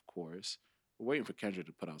Kendrick, of course. We're waiting for Kendrick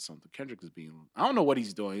to put out something. Kendrick is being, I don't know what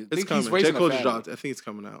he's doing. I it's think coming. he's J. raising Cole a just family. dropped. I think it's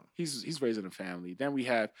coming out. He's raising a family. Then we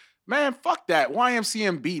have, man, fuck that.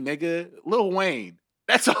 YMCMB, nigga. Lil Wayne.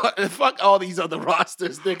 That's all. Fuck all these other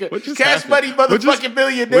rosters, nigga. What just Cash happened? Money, What just- motherfucking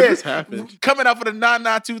millionaire. what just happened? Coming out for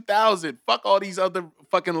the 2000. Fuck all these other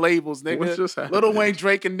fucking labels, nigga. What just happened? Lil Wayne,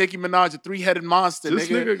 Drake, and Nicki Minaj, a 3-headed monster, This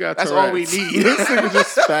nigga got That's all we Tourette's. need. This nigga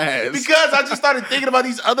just spazzed. Because I just started thinking about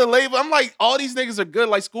these other labels. I'm like, all these niggas are good.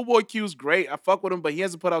 Like Schoolboy Q's great. I fuck with him, but he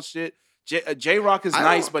hasn't put out shit. J-Rock is I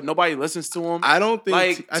nice, don't- but nobody listens to him. I don't think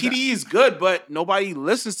Like TDE is good, but nobody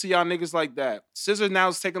listens to y'all niggas like that. Scissor now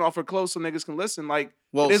is taking off her clothes so niggas can listen. Like,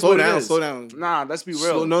 Well, it is slow what it down, is. slow down. Nah, let's be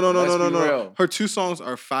real. No. Let's be real. Her 2 songs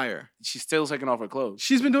are fire. She's still taking off her clothes.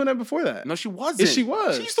 She's been doing that before that. No, she wasn't. Yes, she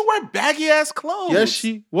was. She used to wear baggy ass clothes. Yes,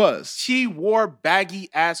 she was. She wore baggy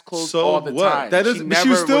ass clothes So all the what? time. That is, She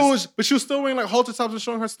but she was still wearing like halter tops and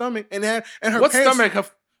showing her stomach and her what pants,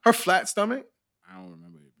 stomach? her flat stomach. I don't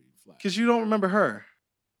remember it being flat. Because you don't remember her.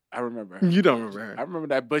 I remember her. You don't remember her. I remember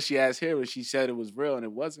that bushy ass hair when she said it was real and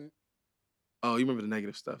it wasn't. Oh, you remember the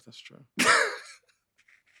negative stuff. That's true.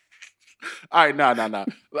 All right, no.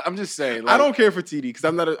 I'm just saying. I don't care for TD because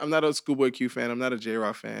I'm not a Schoolboy Q fan. I'm not a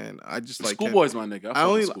J-Rock fan. I just like Schoolboy's my nigga. I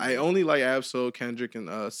only like Absol, Kendrick, and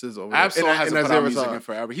SZA. Absol hasn't put out music Rashad. in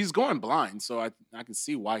forever. He's going blind, so I can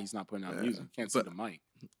see why he's not putting out Yeah, music. Can't see but- the mic.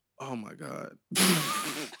 Oh my god.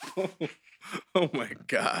 Oh my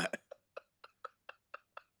god.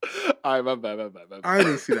 All right, my bad. I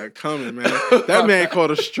didn't see that coming, man. That man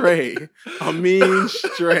called a stray. A mean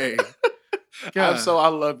stray. God. I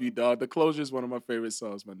love you, dog. The Closure is one of my favorite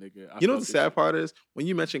songs, my nigga. You know what the sad part is? When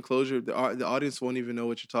you mention Closure, the audience won't even know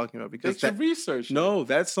what you're talking about because They should research. no,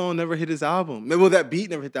 that song never hit his album. Well, that beat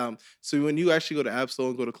never hit the album. So when you actually go to Absol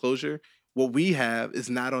and go to Closure, what we have is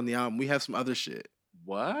not on the album. We have some other shit.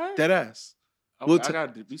 What? Dead ass. We'll I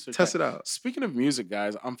gotta research test that. it out. Speaking of music,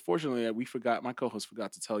 guys, unfortunately, my co-host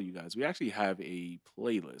forgot to tell you guys. We actually have a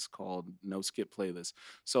playlist called No Skip Playlist.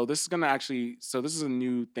 So this is a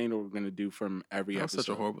new thing that we're gonna do from every That was episode.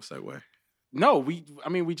 such a horrible segue. No,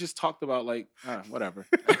 we just talked about like whatever.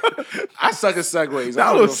 I suck at segues.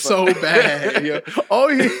 That was so bad. Yo. Oh,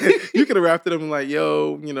 you could have wrapped it up and like,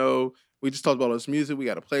 yo, we just talked about all this music. We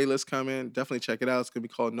got a playlist coming. Definitely check it out. It's gonna be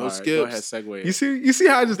called No Skips. Go ahead, segue. You see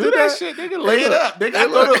how I just did that? Shit, nigga, lay it up. Nigga, I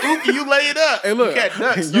throw the hoop, you lay it up. Hey, look, you can't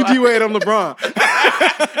nuts, you D-Wade, I'm LeBron.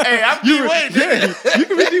 Hey, I'm D-Wade. Yeah, you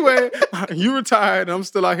can be D-Wade. You retired, and I'm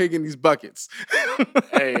still out here getting these buckets.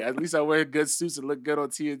 Hey, at least I wear good suits and look good on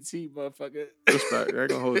TNT, motherfucker. Respect. I ain't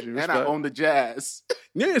gonna hold you. Respect. And I own the Jazz.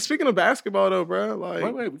 Yeah, speaking of basketball, though, bro.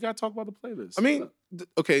 Like, wait, we gotta talk about the playlist. I mean,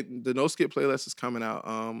 okay, the No Skip playlist is coming out.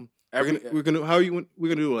 We're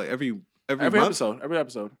gonna do like every month? episode. Every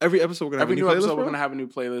episode we're gonna have Every a new new playlist, episode, bro? we're gonna have a new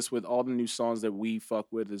playlist with all the new songs that we fuck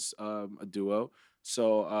with as a duo.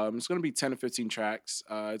 So it's gonna be 10 to 15 tracks.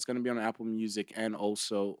 It's gonna be on Apple Music and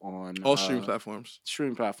also on all streaming platforms.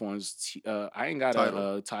 Streaming platforms. I ain't got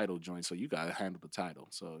Tidal. a title joint, so you gotta handle the title.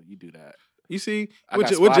 So you do that. You see I what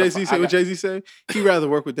got Jay-Z Spotify. say? What Jay-Z say? He'd rather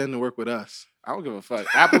work with them than work with us. I don't give a fuck.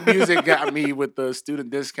 Apple Music got me with the student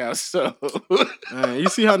discounts. So You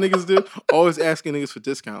see how niggas do? Always asking niggas for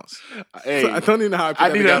discounts. hey, So I don't even know how I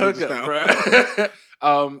I need a hookup, hookup,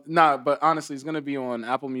 bro. Nah, but honestly, it's gonna be on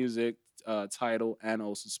Apple Music, Tidal, and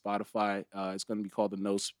also Spotify. It's gonna be called the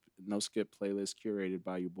No Skip playlist, curated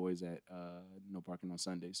by your boys at No Parking on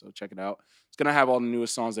Sunday. So check it out. It's gonna have all the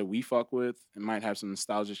newest songs that we fuck with. It might have some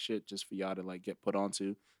nostalgia shit just for y'all to like get put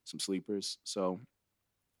onto, some sleepers. So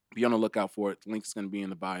be on the lookout for it. The link is gonna be in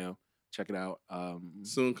the bio. Check it out.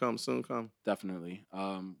 Soon come. Definitely.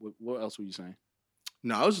 What else were you saying?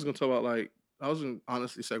 No, I was just gonna talk about I was gonna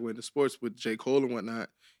honestly segue into sports with J. Cole and whatnot.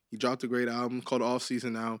 He dropped a great album called Off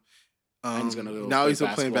Season now. And he's gonna go now play he's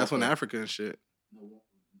playing basketball in for- Africa and shit.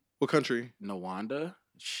 What country? Nawanda?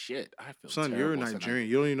 Shit, I feel Son, terrible you're a tonight. Nigerian.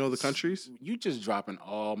 You don't even know the countries? You just dropping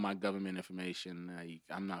all my government information. Like,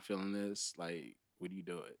 I'm not feeling this. Like, what are you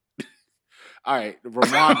doing? All right,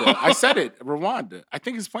 Rwanda. I said it. Rwanda. I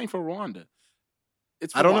think he's playing for Rwanda.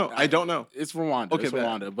 It's I don't Rwanda. know. I don't know. It's Rwanda. Okay, It's bet.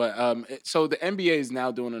 Rwanda. But so the NBA is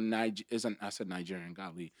now doing I said Nigerian,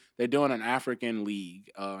 golly. They're doing an African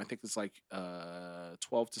league. I think it's like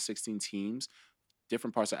 12 to 16 teams,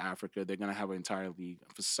 different parts of Africa. They're gonna have an entire league.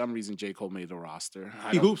 For some reason, J. Cole made the roster.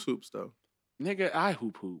 He hoops though. Nigga, I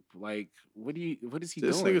hoop. Like, what is he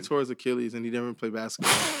This doing? nigga tore his Achilles and he never played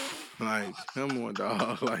basketball. Like, come on,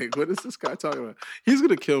 dog. Like, what is this guy talking about? He's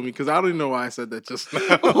gonna kill me because I don't even know why I said that just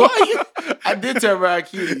now. Why? I did tear my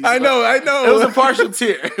Achilles. I know. It was a partial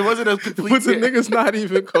tear. It wasn't a complete But the tear. nigga's not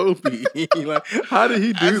even Kobe. Like, how did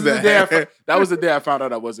he do That's the day that? that was the day I found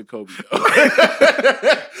out I wasn't Kobe.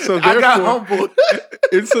 So I got therefore- humbled.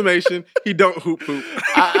 In summation, he don't hoop.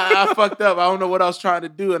 I fucked up. I don't know what I was trying to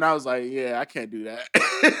do, and I was like, "Yeah, I can't do that."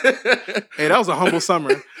 Hey, that was a humble summer.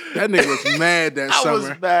 That nigga was mad that I summer.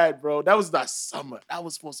 was bad, bro. That was not summer. That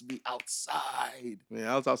was supposed to be outside.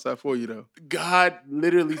 Yeah, I was outside for you though. God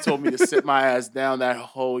literally told me to sit my ass down that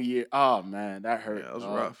whole year. Oh man, that hurt. Yeah, that was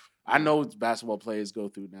dog. rough. I know basketball players go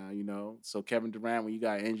through now, you know. So Kevin Durant, when you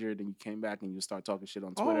got injured and you came back and you start talking shit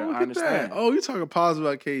on Twitter, look I at understand. that. Oh, you talking positive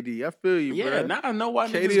about KD. I feel you, yeah, bro. now I know why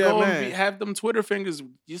KD niggas that go man. and have them Twitter fingers.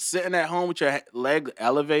 You sitting at home with your leg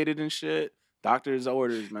elevated and shit. Doctor's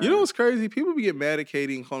orders, man. You know what's crazy? People be getting mad at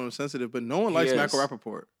KD and calling him sensitive, but no one likes He Michael is.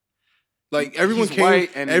 Rappaport. Like everyone He's came,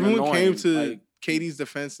 white and everyone came annoying, to like- KD's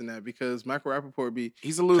defense in that because Michael Rappaport be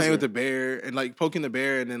He's a loser. playing with the bear and like poking the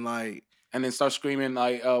bear and then like, and then start screaming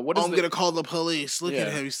like, "What is I'm the-" gonna call the police. Look at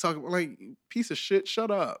Yeah. him. He's talking like piece of shit. Shut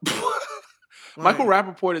up. Michael Like,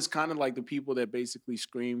 Rappaport is kind of like the people that basically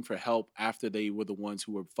scream for help after they were the ones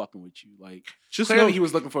who were fucking with you. Like, just clearly know he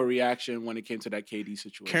was looking for a reaction when it came to that KD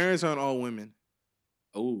situation. Karens aren't all women.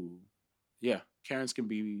 Oh, yeah. Karens can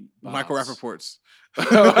be Michael Bobs. Rappaport's.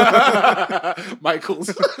 Michael's.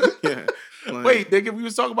 Yeah. Like, Wait, nigga, we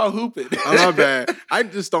was talking about hooping. I'm not bad. I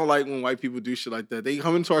just don't like when white people do shit like that. They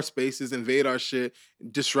come into our spaces, invade our shit,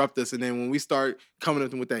 disrupt us, and then when we start coming at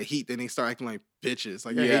them with that heat, then they start acting like bitches.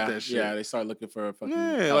 Like I hate that shit. Yeah, they start looking for a fucking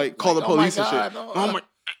Yeah, help. like call the "Oh my police and shit. God, no, Oh my,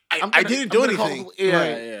 I gonna- didn't do I'm gonna call anything. the- Yeah,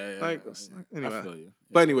 Like, yeah. like, I anyway. feel you.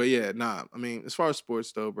 But anyway, yeah, nah. I mean, as far as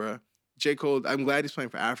sports though, bro, J. Cole, I'm glad he's playing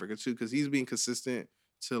for Africa too, because he's being consistent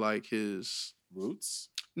to like his. Roots.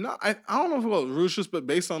 No, I don't know if it was Rufus, but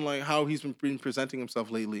based on like how he's been presenting himself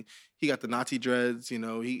lately, he got the Nazi dreads. You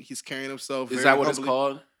know, he's carrying himself. Is very that what it's humbly.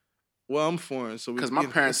 called? Well, I'm foreign, so Because my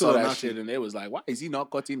parents it's a saw little that Nazi. shit and they was like, "Why is he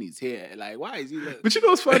not cutting his hair? Like, why is he?" But you know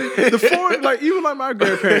what's funny? The foreign, like even like my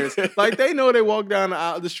grandparents, like they know they walk down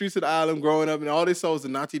the streets of the island growing up, and all they saw was the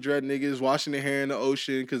Nazi dread niggas washing their hair in the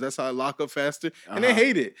ocean because that's how I lock up faster, and they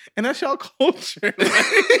hate it, and that's y'all culture.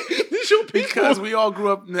 These your people. Because we all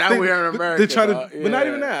grew up now we're in America. They try to, dog. but not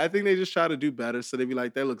even Yeah. that. I think they just try to do better, so they be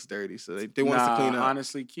like, that looks dirty, so they want us to clean up.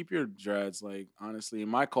 Honestly, keep your dreads. Like, honestly, in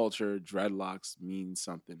my culture, dreadlocks mean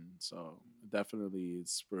something. So definitely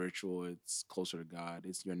it's spiritual. It's closer to God.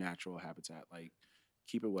 It's your natural habitat. Like,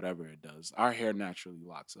 keep it whatever it does. Our hair naturally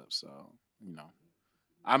locks up. So, you know,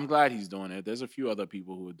 I'm glad he's doing it. There's a few other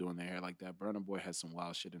people who are doing their hair like that. Burna Boy has some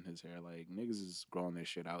wild shit in his hair. Like, niggas is growing their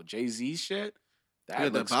shit out. Jay-Z shit.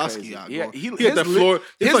 That looks crazy. Yeah, He had that floor.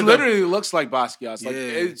 His like literally looks like Basquiat's. Like, Yeah.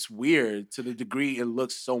 it's weird to the degree it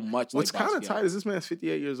looks so much What's like Basquiat. kind of tight is this man's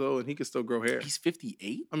 58 years old and he can still grow hair. He's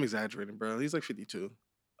 58? I'm exaggerating, bro. He's like 52.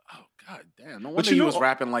 Oh, god damn. No But wonder you he know- was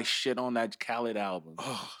rapping like shit on that Khaled album.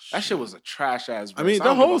 Oh, That shit was a trash-ass verse. I mean, I the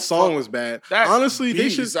don't give whole a song fuck. was bad. That Honestly, they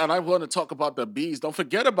bees, should. and I want to talk about the bees. Don't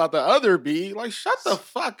forget about the other bee. Like, shut the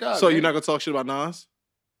fuck up. So man. you're not gonna talk shit about Nas?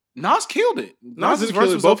 Nas killed it. Nas Nas's didn't verse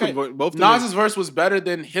kill it. was Both okay. of them- both of them- Nas's verse was better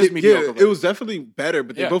than his mediocre Yeah, verse. it was definitely better,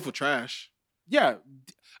 but they Yeah. both were trash. Yeah,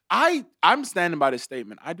 I'm standing by this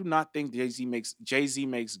statement. I do not think Jay-Z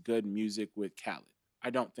makes good music with Khaled. I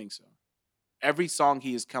don't think so. Every song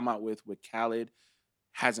he has come out with Khaled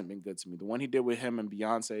hasn't been good to me. The one he did with him and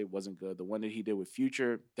Beyonce wasn't good. The one that he did with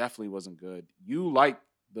Future definitely wasn't good. You like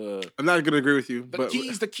the I'm not gonna agree with you, the but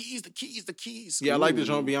keys. yeah, I like the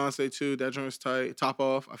joint Ooh. Beyonce too. That joint's tight. Top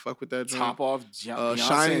Off, I fuck with that joint. Top Off. Beyonce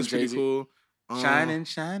Shining and is pretty Jay-Z. cool. Shine. yeah.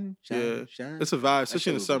 Shine. It's a vibe, That especially shit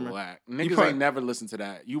in the was summer. whack. Niggas probably- ain't never listened to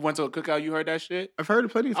that. You went to a cookout, you heard that shit? I've heard it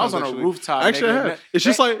plenty of I was times. on a actually. rooftop. Actually, I nigga. have.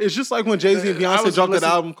 It's just like when Jay-Z and I Beyonce was dropped that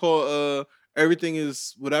listening- album called Everything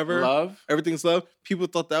Is Whatever. Love. Everything's Love. People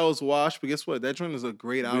thought that was washed, but guess what? That joint is a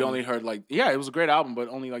great album. We only heard it was a great album, but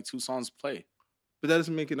only like 2 songs played. But that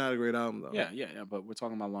doesn't make it not a great album, though. Yeah. But we're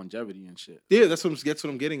talking about longevity and shit. Yeah, that's what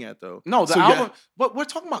I'm getting at, though. No, the So, yeah. album. But we're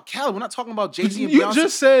talking about Khaled. We're not talking about Jay Z and You Beyonce.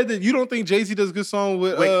 just said that you don't think Jay-Z does a good song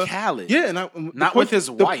with Khaled. Yeah, and Not with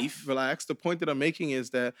his wife. Relax. The point that I'm making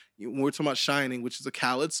is that when we're talking about Shining, which is a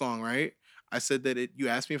Khaled song, right? I said that you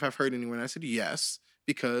asked me if I've heard anyone. I said yes,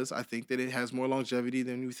 because I think that it has more longevity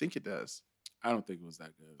than you think it does. I don't think it was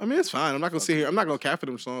that good. I mean, it's fine. I'm not gonna sit here. I'm not gonna cap for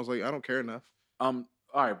them songs. Like, I don't care enough.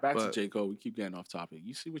 All right, back to But- J. Cole. We keep getting off topic.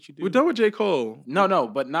 You see what you do? We're done with J. Cole. No,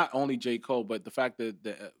 but not only J. Cole, but the fact that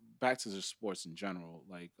back to the sports in general.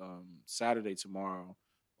 Like Saturday tomorrow,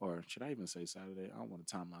 or should I even say Saturday? I don't want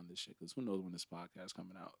to timeline this shit because who knows when this podcast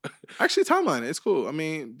coming out. Actually, timeline. It's cool. I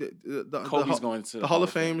mean, Kobe's going to the Hall of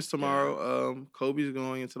Fame is tomorrow. Kobe's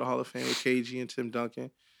going into the Hall of Fame with KG and Tim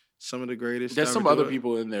Duncan. Some of the greatest. There's to some ever do other it.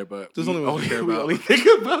 people in there, but There's we only one we care we about. only think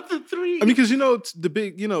about the 3. I mean, because the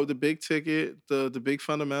big ticket, the big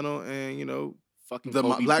fundamental, and fucking the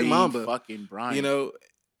Kobe Black B, Mamba. fucking Bryant.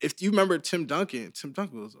 If you remember Tim Duncan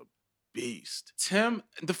was a beast.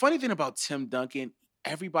 The funny thing about Tim Duncan,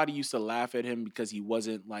 everybody used to laugh at him because he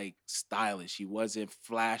wasn't like stylish. He wasn't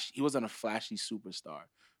flash. He wasn't a flashy superstar.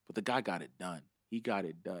 But the guy got it done. He got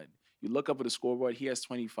it done. You look up at the scoreboard, he has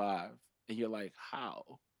 25, and you're like,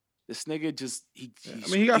 how? This nigga just he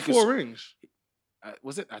got 4 rings.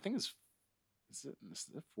 Was it? I think is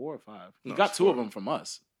it 4 or 5? He No, got it's 2 of 4. them from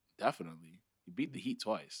us. Definitely. He beat the Heat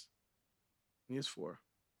twice. He has 4.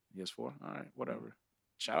 He has 4? All right, whatever.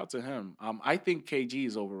 Shout out to him. I think KG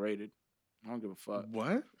is overrated. I don't give a fuck.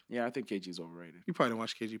 What? Yeah, I think KG is overrated. You probably didn't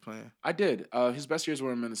watch KG playing. I did. His best years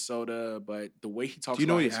were in Minnesota, but the way he talks Do you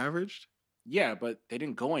know about what he averaged? Yeah, but they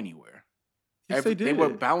didn't go anywhere. Yes, they did. They were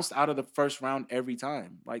bounced out of the first round every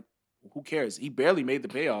time. Like, who cares? He barely made the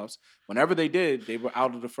playoffs. Whenever they did, they were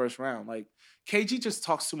out of the first round. Like, KG just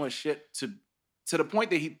talks too much shit to the point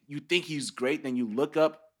that you think he's great, then you look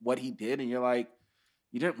up what he did, and you're like,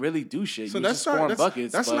 you didn't really do shit. So you just scoring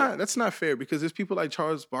buckets. That's not fair because there's people like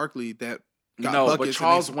Charles Barkley that got buckets. But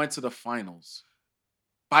Charles went to the finals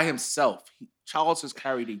by himself. Charles has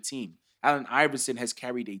carried a team. Allen Iverson has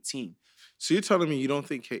carried a team. So you're telling me you don't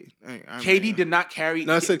think KD did not carry.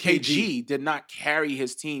 No, I said KG did not carry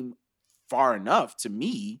his team far enough. To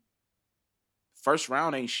me, first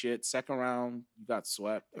round ain't shit. Second round, you got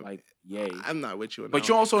swept. Like, yay. I'm not with you on that. But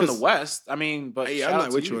you're also in the West. I mean, but I'm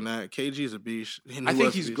not with you on that. KG's a beast. I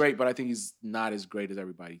think he's great, but I think he's not as great as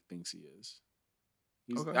everybody thinks he is.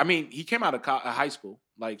 Okay. I mean, he came out of high school.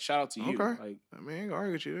 Like, shout out to you. Okay. Like, I mean, I ain't gonna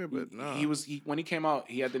argue with you there, but no. When he came out,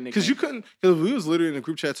 he had the nickname. Because you couldn't. Because we was literally in a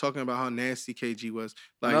group chat talking about how nasty KG was.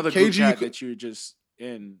 Like another KG, group chat that you're just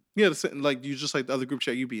in. Yeah, like you just like the other group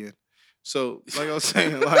chat you be in. So, like I was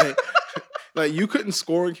saying, like you couldn't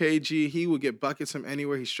score in KG. He would get buckets from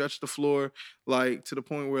anywhere. He stretched the floor, like to the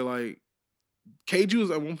point where like KG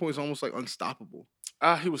was at one point was almost like unstoppable.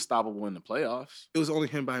 He was stoppable in the playoffs. It was only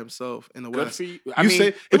him by himself in the Good West. for you. You say-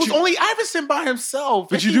 it but was you- only Iverson by himself.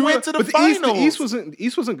 But and you he do went to the but finals. The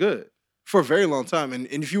East wasn't good for a very long time. And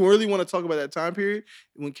if you really want to talk about that time period,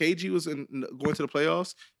 when KG was going to the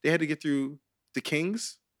playoffs, they had to get through the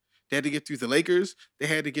Kings, they had to get through the Lakers, they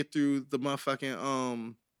had to get through the motherfucking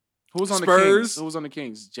Who was on the Spurs. Kings? Who was on the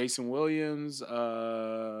Kings? Jason Williams,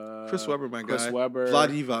 Chris Webber, my Chris guy, Webber, Vlad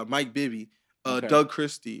Divac, Mike Bibby, Okay. Doug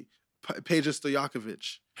Christie, Peja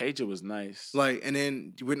Stojakovic. Peja was nice. Like, and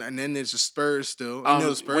then there's the Spurs still.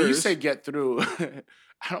 The Spurs. When you say get through, I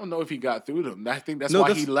don't know if he got through them. I think that's No,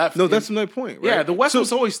 why he left. No, that's my point. Right? Yeah, the West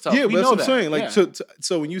was always tough. Yeah, we but that's know what that. I'm saying. Like, Yeah.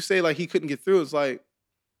 so when you say like he couldn't get through, it's like,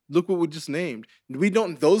 look what we just named.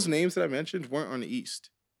 Those names that I mentioned weren't on the East.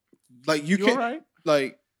 Like you You're can't right.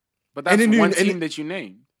 like. But that's then one and- team that you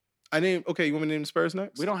named. I named. Okay, you want me to name the Spurs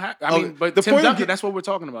next? We don't have. I Okay, mean, but the Tim point I'm Duncan. get- That's what we're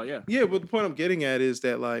talking about. Yeah. Yeah, but the point I'm getting at is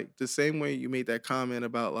that like the same way you made that comment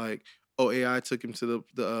about like, oh, AI took him to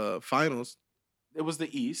the finals. It was the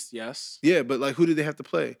East. Yes. Yeah, but like, who did they have to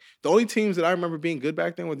play? The only teams that I remember being good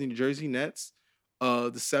back then were the New Jersey Nets,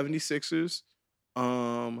 the 76ers,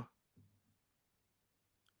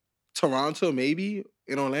 Toronto, maybe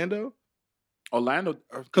in Orlando Orlando.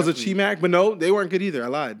 because of definitely- Chimac. But no, they weren't good either. I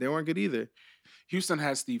lied. They weren't good either. Houston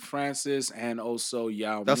has Steve Francis and also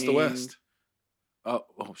Yao That's the Ming. West. Oh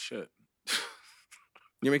shit.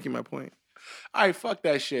 You're making my point. All right, fuck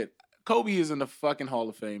that shit. Kobe is in the fucking Hall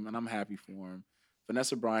of Fame, and I'm happy for him.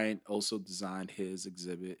 Vanessa Bryant also designed his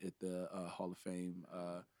exhibit at the Hall of Fame.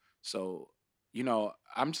 So, you know,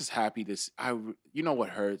 I'm just happy you know what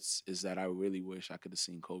hurts is that I really wish I could have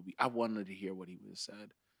seen Kobe. I wanted to hear what he would have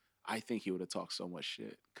said. I think he would have talked so much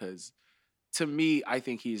shit because to me, I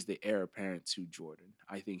think he's the heir apparent to Jordan.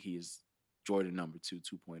 I think he is Jordan number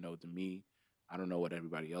 2.0 to me. I don't know what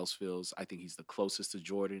everybody else feels. I think he's the closest to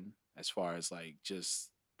Jordan as far as like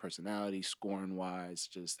just personality, scoring wise,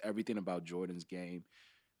 just everything about Jordan's game.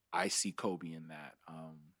 I see Kobe in that.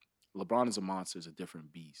 LeBron is a monster, is a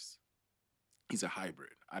different beast. He's a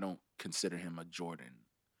hybrid. I don't consider him a Jordan.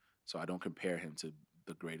 So I don't compare him to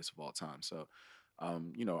the greatest of all time. So,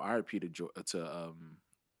 you know, I repeated to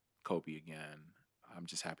Kobe again. I'm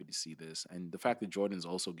just happy to see this. And the fact that Jordan's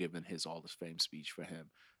also given his Hall of Fame speech for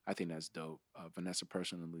him, I think that's dope. Vanessa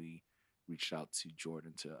personally reached out to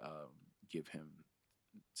Jordan to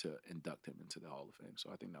induct him into the Hall of Fame. So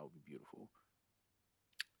I think that would be beautiful.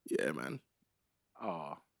 Yeah, man.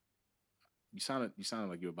 Oh, you sounded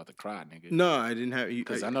like you were about to cry, nigga. No, I didn't have you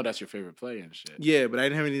Because I know that's your favorite player and shit. Yeah, but I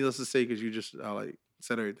didn't have anything else to say because you just like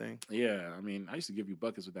said everything. Yeah, I mean, I used to give you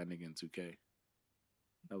buckets with that nigga in 2K.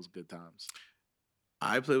 That was good times.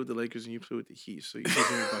 I played with the Lakers and you played with the Heat, so you give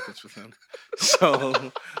me buckets with him. So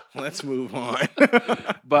let's move on.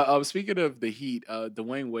 But speaking of the Heat,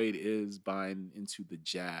 Dwayne Wade is buying into the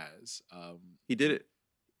Jazz. He did it.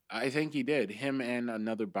 I think he did. Him and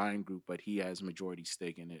another buying group, but he has majority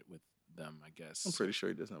stake in it with them, I guess. I'm pretty sure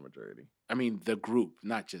he doesn't have majority. I mean, the group,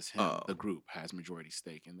 not just him. Oh. The group has majority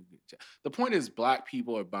stake in the group. The point is, black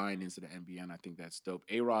people are buying into the NBA, and I think that's dope.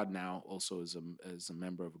 A-Rod now also is a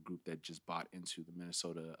member of a group that just bought into the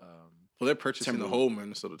Minnesota. Well, they're purchasing the Timberwolves. whole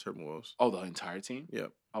Minnesota Timberwolves. Oh, the entire team.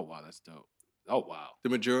 Yep. Oh wow, that's dope. Oh wow. The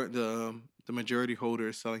majority holder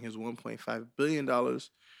is selling his $1.5 billion.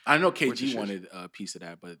 I know Which is KG wanted a piece of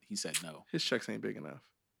that, but he said no. His checks ain't big enough.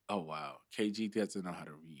 Oh wow, KG doesn't know how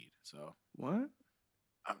to read. So What?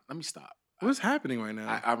 let me stop. What's happening right now?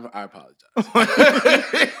 I apologize.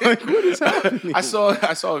 Like, what is happening? I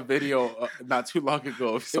saw a video not too long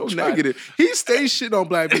ago. Of So him trying- negative. He stays shitting on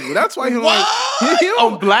black people. That's why he don't What? like he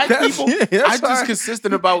don't- On black that's- people? yeah, that's I just why-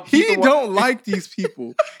 consistent about He keeping don't like these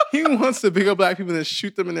people. He wants to pick up black people and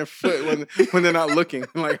shoot them in their foot when they're not looking.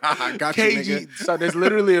 Like, haha, got you, KG. nigga. So there's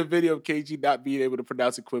literally a video of KG not being able to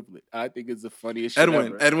pronounce equivalent. I think it's the funniest shit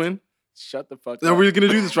ever. Edwin, Shut the fuck are up. we gonna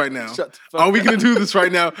do this right now? Shut the fuck Are we up. gonna do this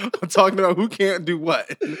right now? I'm talking about who can't do what.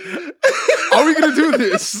 Are we gonna do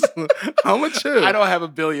this? How much? I don't have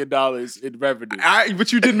 $1 billion in revenue.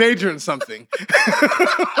 But you did major in something.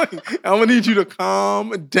 I'm gonna need you to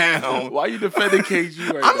calm down. Why are you defending KG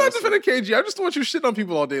right now? I'm not defending KG. I just don't want you shitting on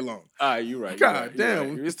people all day long. Ah, you right. God you're right, damn.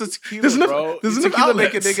 you're right. It's the tequila, There's enough- bro. there's The enough tequila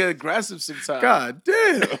make a outlets. nigga aggressive sometimes. God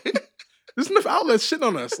damn. There's enough outlets shitting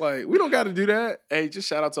on us. Like, we don't got to do that. Hey, just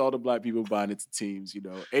shout out to all the black people buying into teams. You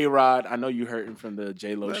know, A-Rod. I know you hurting from the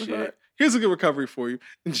J Lo Matter of shit. fact, here's a good recovery for you.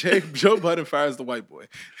 Joe Budden fires the white boy.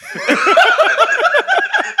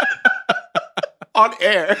 On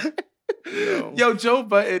air. Yo, Joe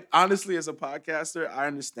Budden, honestly, as a podcaster, I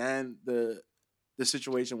understand the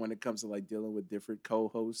situation when it comes to like dealing with different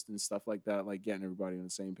co-hosts and stuff like that, like getting everybody on the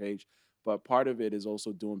same page. But part of it is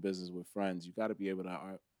also doing business with friends. You got to be able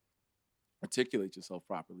to articulate yourself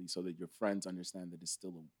properly so that your friends understand that it's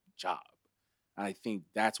still a job. And I think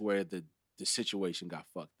that's where the situation got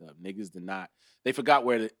fucked up. Niggas did not. They forgot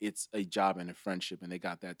where it's a job and a friendship, and they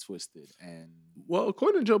got that twisted. And well,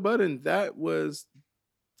 according to Joe Budden, that was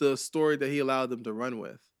the story that he allowed them to run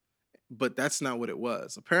with, but that's not what it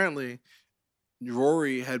was. Apparently,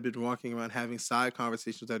 Rory had been walking around having side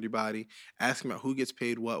conversations with everybody, asking about who gets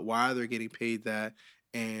paid what, why they're getting paid that,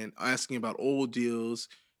 and asking about old deals.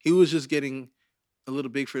 He was just getting a little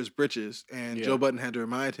big for his britches, and Joe Budden had to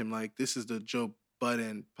remind him, like, this is the Joe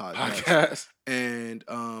Budden podcast. And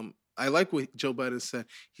I like what Joe Budden said.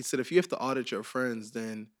 He said, if you have to audit your friends,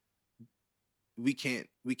 then we can't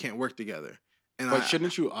work together. But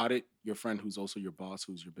shouldn't you audit your friend who's also your boss,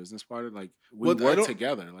 who's your business partner? Like, we work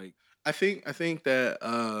together. Like, I think that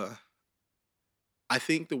I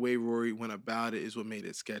think the way Rory went about it is what made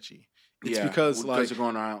it sketchy. It's because you're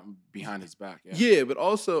going around behind his back. Yeah, but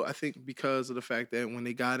also I think because of the fact that when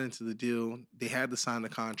they got into the deal, they had to sign the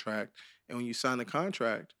contract, and when you sign the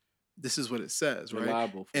contract, this is what it says,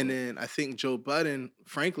 right? And then I think Joe Budden,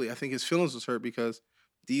 frankly, I think his feelings was hurt because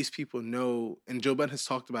these people know, and Joe Budden has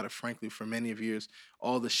talked about it, frankly, for many of years,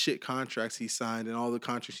 all the shit contracts he signed and all the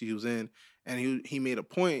contracts he was in. And he made a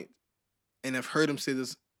point, and I've heard him say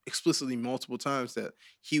this explicitly multiple times, that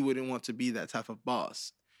he wouldn't want to be that type of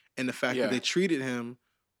boss. And the fact that they treated him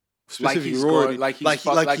like he's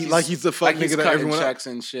the fuck nigga that everyone checks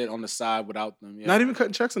and shit on the side without them. Yeah. Not even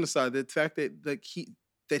cutting checks on the side. The fact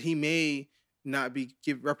that he may not be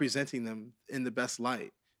representing them in the best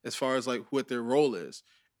light as far as like what their role is.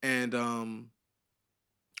 And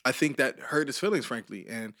I think that hurt his feelings, frankly.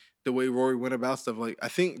 And the way Rory went about stuff, like, I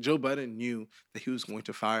think Joe Budden knew that he was going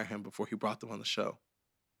to fire him before he brought them on the show.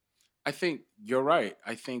 I think you're right.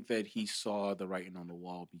 I think that he saw the writing on the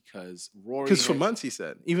wall because Rory... Because for months, he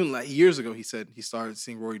said, even like years ago, he said he started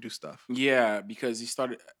seeing Rory do stuff. Yeah, because he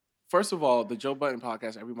started... First of all, the Joe Budden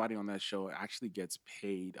podcast, everybody on that show actually gets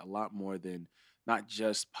paid a lot more than not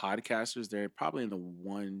just podcasters. They're probably in the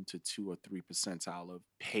 1 to 2 or 3 percentile of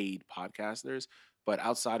paid podcasters. But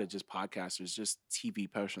outside of just podcasters, just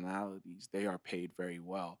TV personalities, they are paid very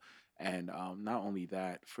well. And not only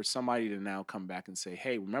that, for somebody to now come back and say,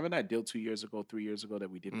 hey, remember that deal 2 years ago, 3 years ago that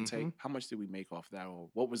we didn't take? How much did we make off that? Or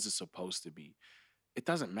what was it supposed to be? It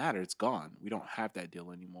doesn't matter. It's gone. We don't have that deal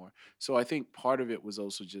anymore. So I think part of it was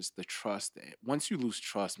also just the trust. Once you lose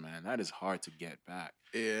trust, man, that is hard to get back.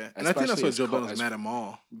 Yeah. And I think that's what Joe Budden was mad at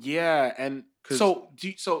Mal. Yeah. And so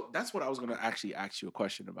that's what I was going to actually ask you a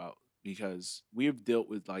question about, because we have dealt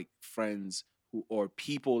with like friends who, or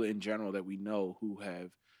people in general that we know who have,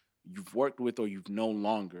 you've worked with or you've known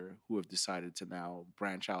longer, who have decided to now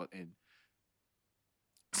branch out, and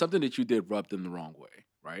something that you did rubbed them the wrong way,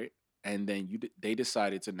 right? And then they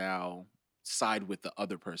decided to now side with the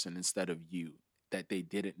other person instead of you, that they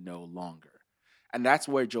didn't know longer. And that's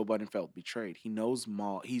where Joe Budden felt betrayed. He knows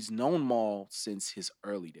Mal. He's known Mal since his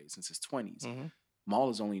early days, since his 20s. Mal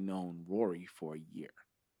has only known Rory for a year.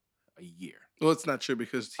 Well, it's not true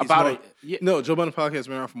because Joe Budden podcast has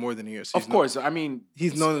been around for more than a year. So of course, I mean,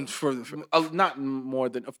 he's known for not more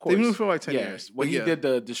than, of course. They've known for like 10 years. When he did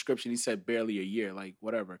the description, he said barely a year, like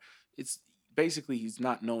whatever. It's basically he's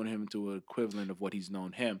not known him to an equivalent of what he's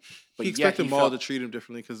known him. But he expected Mal to treat him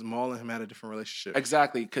differently because Mal and him had a different relationship.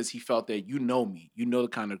 Exactly, because he felt that you know me, you know the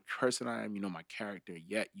kind of person I am, you know my character.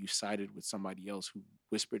 Yet you sided with somebody else who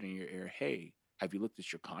whispered in your ear, "Hey, have you looked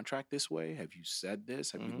at your contract this way? Have you said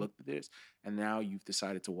this? Have you looked at this?" And now you've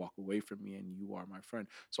decided to walk away from me, and you are my friend.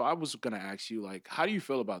 So I was going to ask you, like, how do you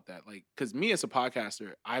feel about that? Like, because me as a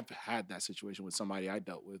podcaster, I've had that situation with somebody I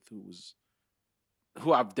dealt with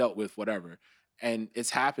who I've dealt with, whatever. And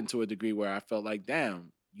it's happened to a degree where I felt like,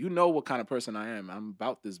 damn, you know what kind of person I am. I'm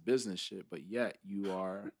about this business shit, but yet you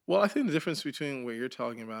are. Well, I think the difference between what you're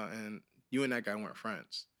talking about and you and that guy weren't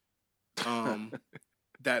friends.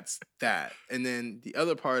 That's that. And then the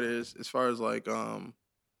other part is, as far as like when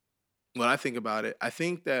I think about it, I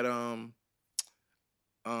think that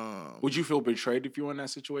would you feel betrayed if you were in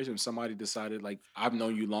that situation? If somebody decided, like, I've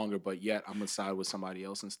known you longer, but yet I'm gonna side with somebody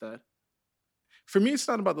else instead? For me, it's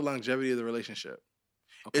not about the longevity of the relationship.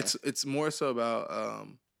 Okay. It's more so about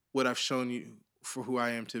what I've shown you for who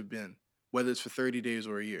I am to have been, whether it's for 30 days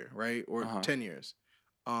or a year, right? Or 10 years.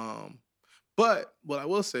 But what I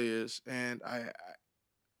will say is, and I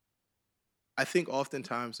think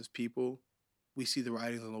oftentimes as people, we see the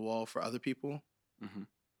writings on the wall for other people.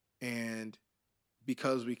 And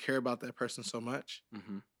because we care about that person so much,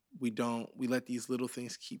 we let these little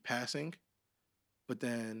things keep passing. But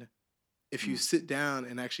then if you sit down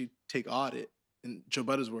and actually take audit, in Joe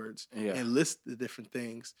Budden's words, and list the different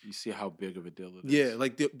things, you see how big of a deal it is. Yeah,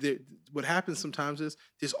 like what happens sometimes is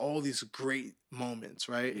there's all these great moments,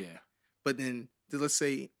 right? Yeah. But then let's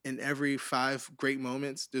say in every 5 great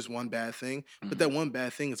moments, there's one bad thing. But that one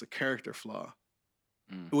bad thing is a character flaw,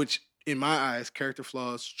 which in my eyes, character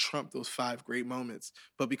flaws trump those 5 great moments.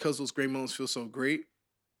 But because those great moments feel so great,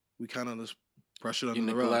 we kind of just brush it under the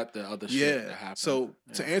rug. You neglect the other shit that happened. So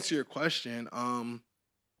to answer your question,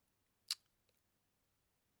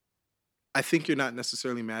 I think you're not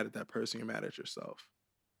necessarily mad at that person. You're mad at yourself.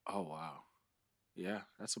 Oh, wow. Yeah,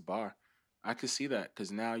 that's a bar. I could see that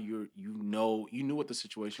because now you knew what the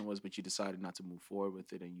situation was, but you decided not to move forward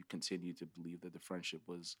with it, and you continue to believe that the friendship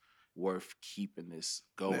was worth keeping this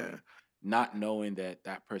going, not knowing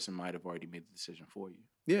that person might have already made the decision for you.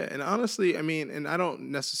 Yeah, and honestly, I mean, and I don't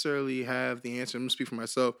necessarily have the answer. I'm gonna speak for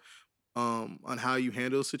myself on how you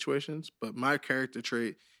handle situations, but my character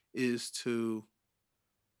trait is to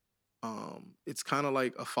it's kind of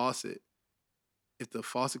like a faucet. If the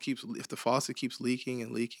faucet keeps leaking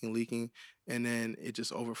and leaking and leaking, and then it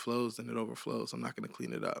just overflows, then it overflows. I'm not gonna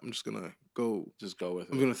clean it up. I'm just gonna go with it.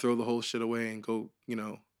 I'm gonna throw the whole shit away and go,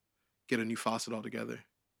 get a new faucet altogether.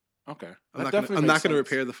 Okay, I'm not gonna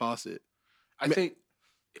repair the faucet. I think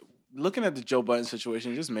looking at the Joe Budden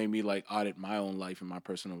situation just made me like audit my own life and my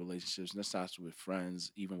personal relationships. Not just with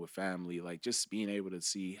friends, even with family. Like just being able to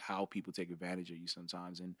see how people take advantage of you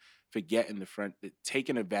sometimes, and forgetting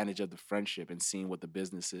taking advantage of the friendship and seeing what the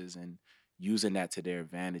business is and using that to their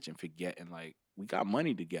advantage and forgetting like we got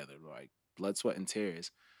money together, like blood, sweat, and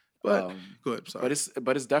tears. But go ahead, sorry.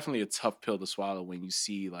 But it's definitely a tough pill to swallow when you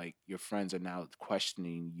see like your friends are now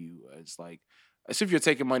questioning you as if you're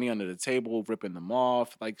taking money under the table, ripping them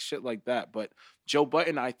off, like shit like that. But Joe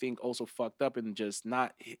Budden, I think, also fucked up in just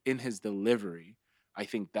not in his delivery. I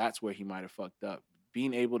think that's where he might have fucked up.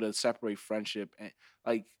 Being able to separate friendship and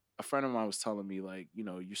like a friend of mine was telling me, like,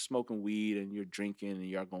 you're smoking weed and you're drinking and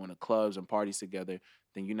you're going to clubs and parties together,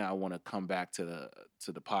 then you now want to come back to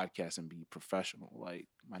the podcast and be professional. Like,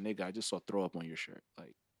 my nigga, I just saw throw up on your shirt.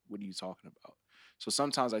 Like, what are you talking about? So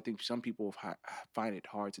sometimes I think some people find it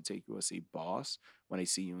hard to take you as a boss when they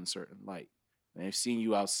see you in certain light. And they've seen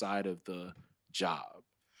you outside of the job.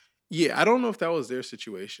 Yeah, I don't know if that was their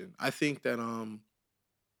situation. I think that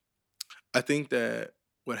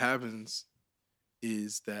what happens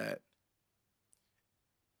is that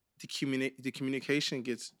the communication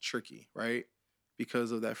gets tricky, right?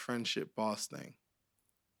 Because of that friendship boss thing.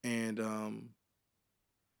 And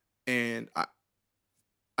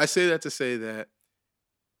I say that to say that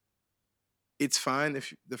it's fine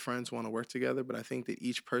if the friends want to work together, but I think that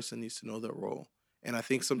each person needs to know their role. And I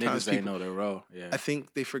think sometimes people know their role. Yeah. I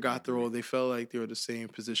think they forgot their role. They felt like they were the same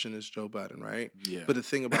position as Joe Budden, right? Yeah. But the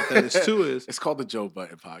thing about that is it's called the Joe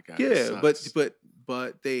Budden podcast. Yeah,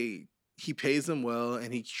 but he pays them well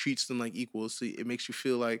and he treats them like equals. So it makes you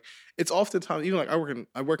feel like it's oftentimes, even like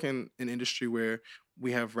I work in an industry where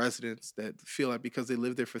we have residents that feel like because they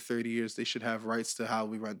lived there for 30 years, they should have rights to how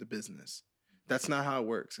we run the business. That's not how it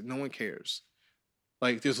works. No one cares.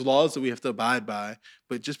 Like, there's laws that we have to abide by,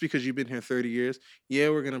 but just because you've been here 30 years, yeah,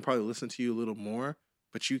 we're going to probably listen to you a little more,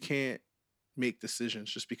 but you can't make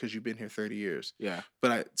decisions just because you've been here 30 years. Yeah.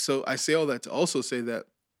 But I say all that to also say that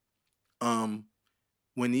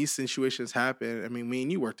when these situations happen, I mean, me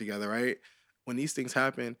and you work together, right? When these things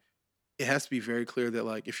happen, it has to be very clear that,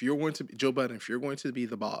 like, if you're going to be, Joe Budden, if you're going to be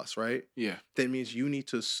the boss, right? Yeah. That means you need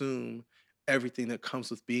to assume everything that comes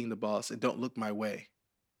with being the boss and don't look my way.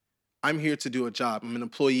 I'm here to do a job. I'm an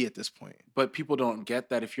employee at this point. But people don't get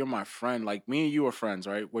that. If you're my friend, like me and you are friends,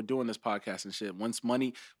 right? We're doing this podcast and shit. Once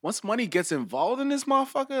money gets involved in this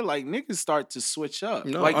motherfucker, like niggas start to switch up.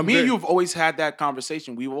 No, like and you have always had that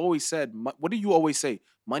conversation. We've always said, what do you always say?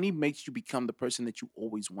 Money makes you become the person that you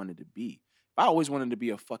always wanted to be. If I always wanted to be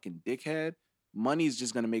a fucking dickhead, money is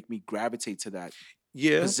just going to make me gravitate to that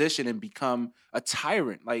position and become a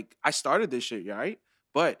tyrant. Like, I started this shit, right?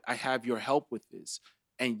 But I have your help with this.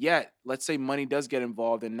 And yet, let's say money does get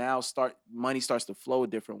involved and now money starts to flow a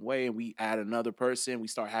different way and we add another person, we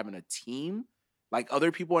start having a team. Like,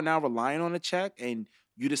 other people are now relying on a check and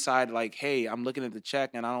you decide like, hey, I'm looking at the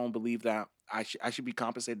check and I don't believe that I should be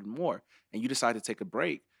compensated more. And you decide to take a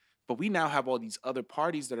break. But we now have all these other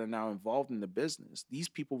parties that are now involved in the business. These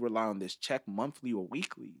people rely on this check monthly or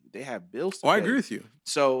weekly. They have bills to pay. I agree with you.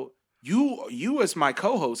 So you as my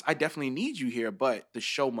co-host, I definitely need you here, but the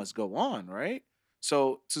show must go on, right?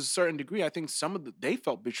 So to a certain degree, I think they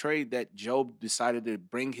felt betrayed that Joe decided to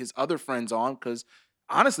bring his other friends on. Because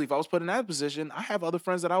honestly, if I was put in that position, I have other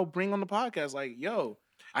friends that I would bring on the podcast. Like, yo,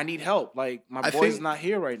 I need help. Like, my I boy's think- not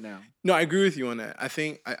here right now. No, I agree with you on that. I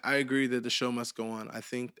think I agree that the show must go on.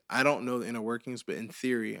 I don't know the inner workings, but in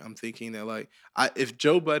theory, I'm thinking that like if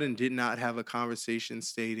Joe Budden did not have a conversation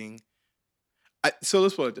stating, so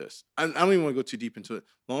let's put it like this. I don't even want to go too deep into it.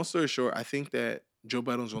 Long story short, I think that Joe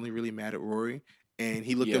Budden was only really mad at Rory, and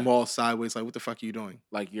he looked at Yeah. Maul sideways like, "What the fuck are you doing?"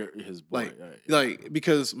 Like, you're his boy. Like, right. like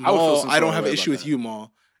because I would feel Maul, some I sort don't of have way an about issue with that. you,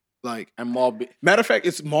 Maul. Like, And Maul. matter of fact,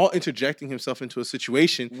 it's Maul interjecting himself into a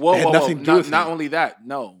situation Whoa, that had whoa, nothing to do with not him. only that,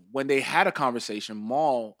 no. When they had a conversation,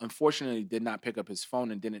 Maul unfortunately did not pick up his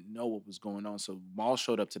phone and didn't know what was going on. So Maul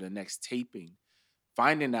showed up to the next taping,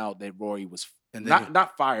 finding out that Rory was And then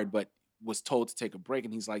not fired, but was told to take a break.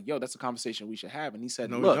 And he's like, "Yo, that's a conversation we should have." And he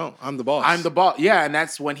said, No, we "Look, don't. I'm the boss. I'm the boss." Yeah, and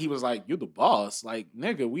that's when he was like, "You're the boss, like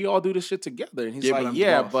nigga. We all do this shit together." And he's Yeah, but like, I'm the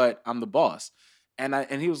 "Yeah, boss." but I'm the boss."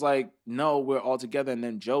 And he was like, "No, we're all together." And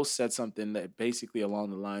then Joe said something that basically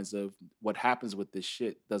along the lines of, "What happens with this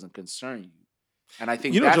shit doesn't concern you." And I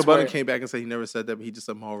think You know, that's Joe Budden where- came back and said he never said that, but he just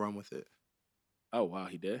let Maul run with it. Oh wow,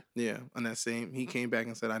 he did. Yeah, on that same, he came back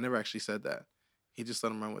and said, "I never actually said that." He just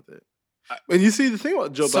let him run with it. I- And you see, the thing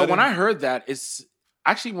about Joe So Budden, when I heard that, it's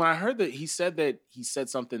actually when I heard that he said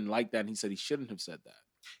something like that, and he said he shouldn't have said that.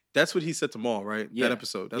 that's what he said to Maul, right? Yeah. That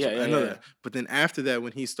episode. That's Yeah, what, yeah, I know yeah, that. But then after that,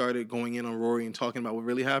 when he started going in on Rory and talking about what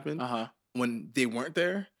really happened, Uh huh. when they weren't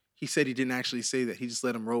there, he said he didn't actually say that. He just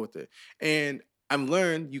let him roll with it. And I've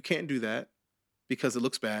learned you can't do that because it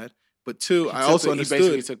looks bad. But two, I also understood He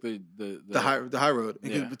basically took the high road.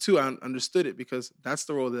 And Yeah. But two, I understood it because that's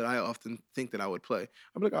the role that I often think that I would play.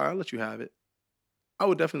 I'm like, all right, I'll let you have it. I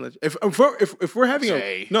would definitely let you. If we're having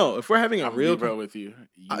Jay, if we're having a I'm real, real with you.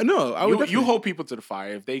 no, I would You definitely, hold people to the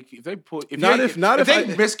fire if they put if Not they, if- not if if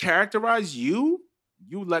they I- mischaracterize you.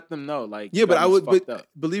 You let them know, like yeah, but I would. But But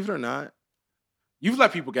believe it or not, you've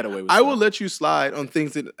let people get away with. I stuff. will let you slide on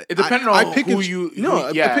things that It depending I on pick who and- you. No,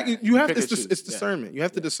 who, yeah, you have pick and choose. it's Yeah. discernment. You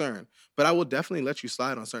have to Yeah. discern. But I will definitely let you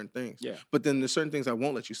slide on certain things. Yeah. But then there's certain things I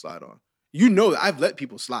won't let you slide on. You know that I've let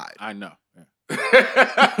people slide. I know.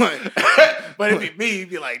 Like- but if it be me, you'd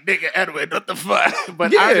be like, "Nigga, Edwin, what the fuck?"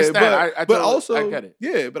 But yeah, I understand. I but totally- also, I get it.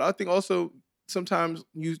 yeah. But I think also sometimes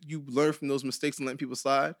you learn from those mistakes and letting people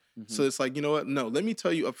slide. Mhm. So it's like, you know what? No, let me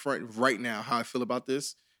tell you up front right now how I feel about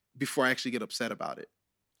this before I actually get upset about it.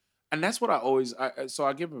 And that's what I always.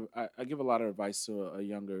 I give a lot of advice to a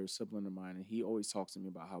younger sibling of mine, and he always talks to me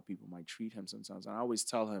about how people might treat him sometimes. And I always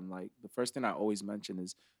tell him, like, the first thing I always mention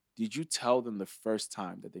is, did you tell them the first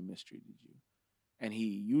time that they mistreated you? And he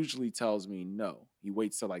usually tells me no. He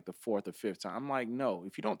waits till like the fourth or fifth time. I'm like, no.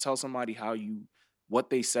 If you don't tell somebody what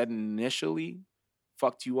they said initially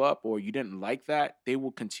fucked you up, or you didn't like that, they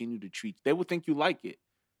will continue to treat. They will think you like it.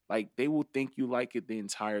 Like, they will think you like it the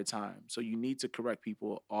entire time. So you need to correct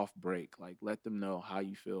people off break. Like, let them know how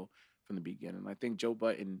you feel from the beginning. I think Joe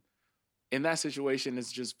Budden in that situation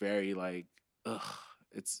is just very like, ugh,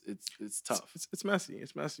 it's tough. It's messy.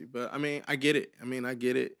 It's messy. But I mean, I get it. I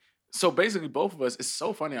get it. So basically, both of us. It's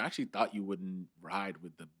so funny. I actually thought you wouldn't ride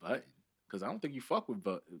with the Budden because I don't think you fuck with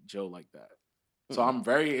Joe like that. So I'm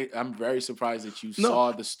very surprised that you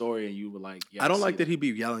saw the story and you were like, yeah, I don't see like that he'd be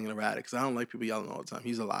yelling and erratic because I don't like people yelling all the time.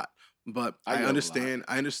 He's a lot. But I I yell a understand.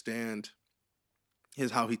 I understand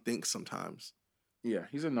how he thinks sometimes. Yeah,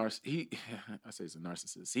 he's a narcissist. I say he's a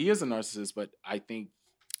narcissist. He is a narcissist, but I think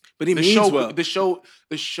But he the means show, well.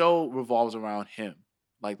 the show revolves around him.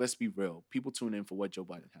 Like, let's be real. People tune in for what Joe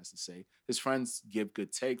Budden has to say. His friends give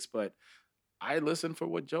good takes, but I listen for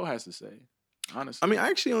what Joe has to say. Honestly, I mean, I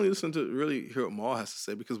actually only listen to really hear what Maul has to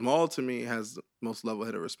say because Maul to me has the most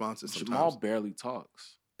level-headed responses sometimes. Jamal barely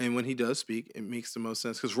talks. And when he does speak, it makes the most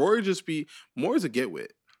sense because Rory more is a get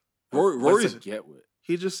wit. What's Rory's a get with?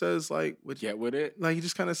 he just says like Get with it. like he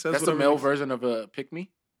just kind of says That's the whatever male makes- version of a pick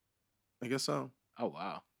me. I guess so. Oh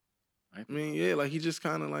wow. I mean, yeah, like he just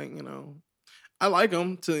kind of like I like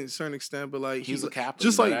him to a certain extent, but like He's a captain.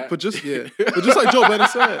 just you know like, that? but just like Joe Budden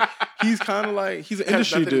said, he's kind of like he's an It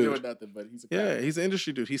has industry nothing to do dude. with nothing, but he's a Yeah, captain. he's an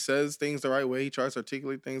industry dude. He says things the right way. He tries to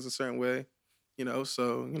articulate things a certain way.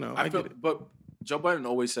 So I feel, get it. but Joe Budden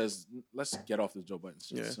always says, let's get off this Joe Budden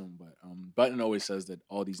shit Yeah. soon. But Budden always says that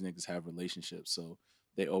all these niggas have relationships, so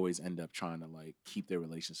they always end up trying to like keep their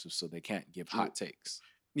relationships, so they can't give hot takes.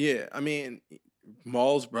 Yeah, I mean,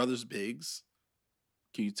 Maul's brother's Biggs.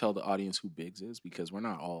 Can you tell the audience who Biggs is? Because we're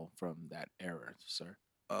not all from that era, sir.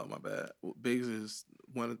 Oh my bad. Well, Biggs is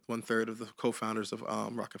one third of the co-founders of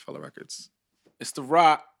Rockefeller Records. It's The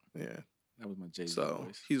Rock. Yeah. That was my Jay-Z So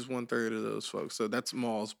voice. he's 1/3 of those folks. So that's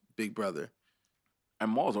Maul's big brother.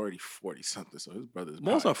 And Maul's already 40 something, so his brother's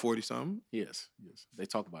Maul's probably- not 40 something. Yes. They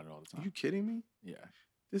talk about it all the Are time. you kidding me? Yeah.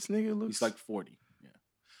 This nigga looks He's like 40. Yeah.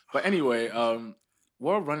 But anyway,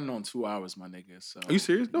 we're running on 2 hours, my nigga. So Are you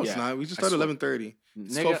serious? No, yeah, it's not. We just I started swear. 11:30.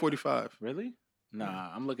 It's Nigga, 12:45. Really?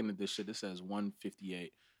 Nah, I'm looking at this shit. This says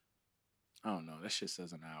 1:58. I don't know. That shit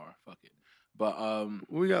says an hour. Fuck it. But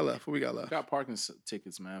What we got left? we got parking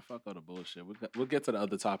tickets, man. Fuck all the bullshit. We'll get to the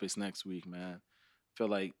other topics next week, man. I feel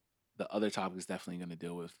like the other topics definitely gonna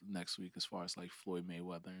deal with next week as far as like Floyd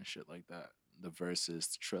Mayweather and shit like that. The versus,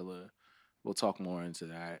 the Triller. We'll talk more into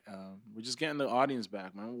that. We're just getting the audience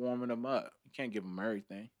back, man. We're warming them up. You can't give them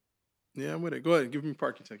everything. Yeah, I'm with it. Go ahead, give me a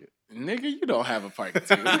parking ticket. Nigga, you don't have a parking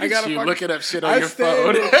ticket. I got a you parking- looking up shit on I your stay phone.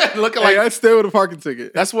 with- Looking Hey, like I stay with a parking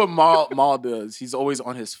ticket. that's what Maul does. He's always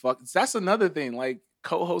on his fuck. That's another thing. Like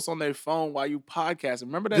co-hosts on their phone while you podcast.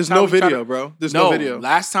 Remember that? There's time no we tried video, bro. There's no video.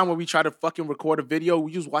 Last time when we tried to fucking record a video,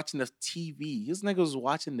 we was watching the TV. This nigga was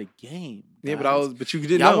watching the game. Yeah, guys. but you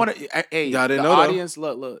didn't Y'all know. want to? Hey, Y'all didn't the know, though. audience.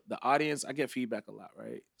 Look. The audience. I get feedback a lot,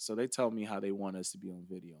 right? So they tell me how they want us to be on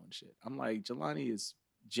video and shit. I'm like, Jelani is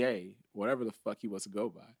Jay, whatever the fuck he wants to go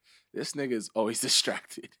by. This nigga is always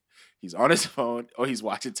distracted. He's on his phone or he's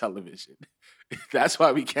watching television. That's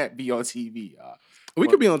why we can't be on TV, y'all. We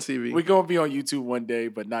could be on TV. We're gonna be on YouTube one day,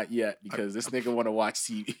 but not yet because this nigga want to watch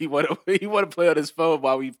TV. He want to play on his phone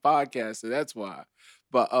while we podcast, so that's why.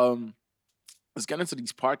 But let's get into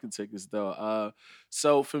these parking tickets though.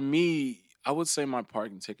 So for me, I would say my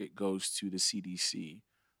parking ticket goes to the CDC.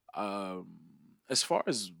 As far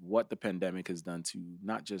as what the pandemic has done to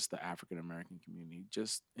not just the African American community,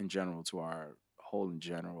 just in general to our whole in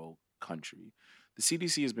general country. The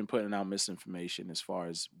CDC has been putting out misinformation as far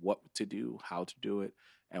as what to do, how to do it,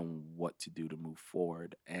 and what to do to move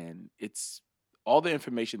forward. And it's all the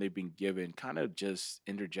information they've been given kind of just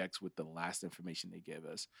interjects with the last information they give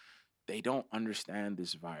us. They don't understand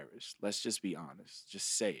this virus. Let's just be honest.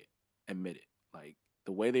 Just say it. Admit it. Like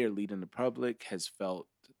the way they are leading the public has felt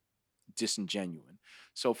disingenuous.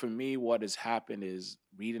 So for me, what has happened is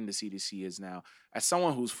reading the CDC is now, as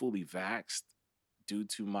someone who's fully vaxxed, due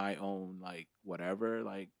to my own like whatever,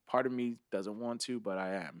 like part of me doesn't want to, but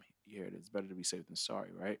I am. Here it is. Better to be safe than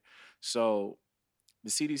sorry, right? So the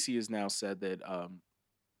CDC has now said that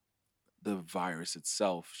the virus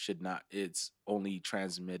itself it's only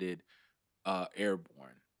transmitted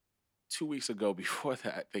airborne. 2 weeks ago, before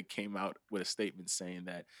that, they came out with a statement saying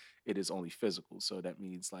that it is only physical. So that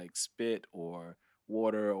means like spit or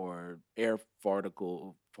water or air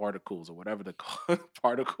particles or whatever they're called.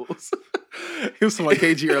 Particles. He was talking about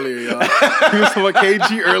KG earlier, y'all. He was talking about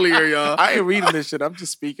KG earlier, y'all. I ain't reading this shit. I'm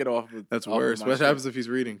just speaking off of That's off of worse. my What shit. happens if he's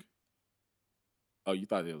reading? Oh, you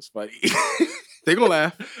thought it was funny. They gonna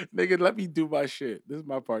laugh. Nigga, let me do my shit. This is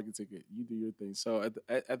my parking ticket. You do your thing. So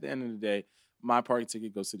at the end of the day, my parking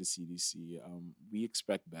ticket goes to the CDC. We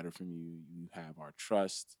expect better from you. You have our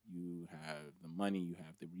trust. You have the money. You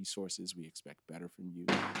have the resources. We expect better from you.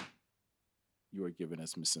 You are giving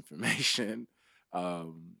us misinformation.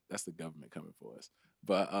 That's the government coming for us.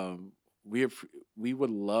 But we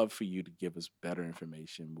would love for you to give us better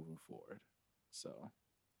information moving forward. So.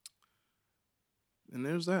 And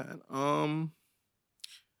there's that.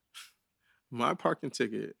 My parking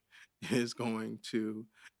ticket is going to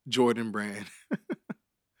Jordan Brand.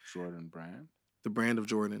 Jordan Brand? The brand of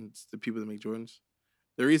Jordans, the people that make Jordans.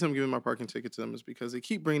 The reason I'm giving my parking ticket to them is because they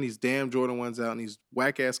keep bringing these damn Jordan ones out in these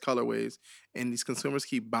whack-ass colorways, and these consumers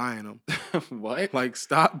keep buying them. What? Like,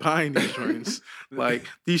 stop buying these Jordans. Like,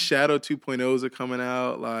 these Shadow 2.0s are coming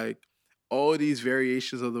out. Like, all these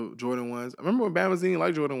variations of the Jordan ones. I remember when Bam was didn't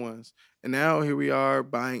like Jordan ones. And now here we are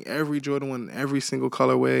buying every Jordan one in every single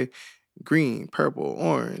colorway. Green, purple,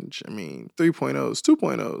 orange. I mean, 3.0s,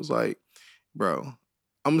 2.0s. Like, bro,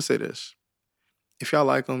 I'm going to say this. If y'all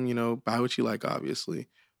like them, buy what you like, obviously.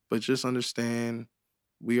 But just understand,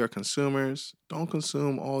 we are consumers. Don't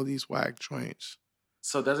consume all these whack joints.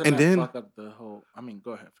 So doesn't And that then- fuck up the whole... I mean,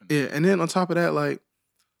 go ahead. Finish. Yeah, and then on top of that, like,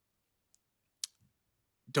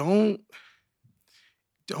 don't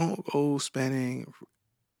go spending,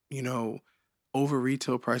 over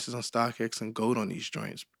retail prices on StockX and Gold on these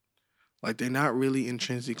joints. Like, they're not really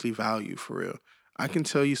intrinsically valued for real. I can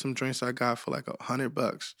tell you some joints I got for like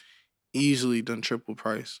 $100, easily done triple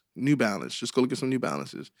price. New Balance, just go look at some New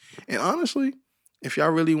Balances. And honestly, if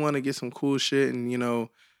y'all really want to get some cool shit and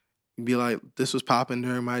be like, this was popping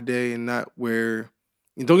during my day, and not where.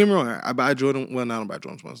 Don't get me wrong, I buy Jordan. Well, I don't buy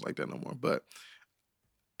Jordans ones like that no more. But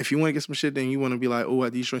if you want to get some shit, then you want to be like, oh,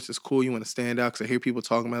 these joints is cool. You want to stand out because I hear people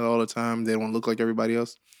talking about it all the time. They don't want to look like everybody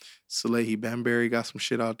else. Salehi Bembury got some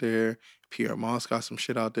shit out there. Pierre Moss got some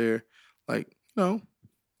shit out there. Like,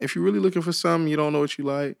 If you're really looking for something, you don't know what you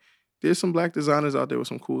like, there's some black designers out there with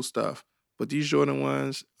some cool stuff. But these Jordan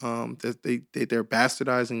ones, that they're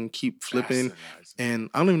bastardizing and keep flipping. And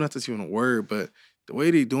I don't even know if that's even a word, but the way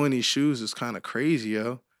they're doing these shoes is kind of crazy,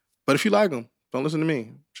 yo. But if you like them, don't listen to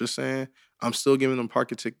me. Just saying, I'm still giving them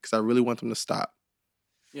parking ticket because I really want them to stop.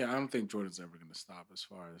 Yeah, I don't think Jordan's ever going to stop as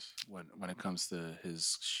far as when it comes to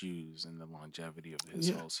his shoes and the longevity of his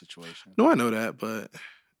whole situation. No, I know that, but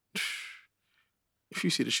if you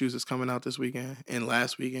see the shoes that's coming out this weekend and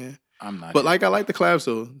last weekend, I'm not. But like, I like the collabs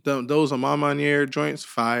though. Those Armanier joints,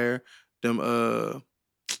 fire. Them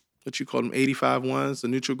what you call them, 85 ones, the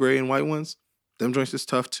neutral gray and white ones. Them joints is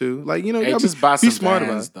tough too. Like, you know, you just buy some be smart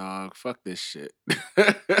Vans, about it. dog. Fuck this shit.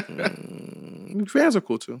 Vans are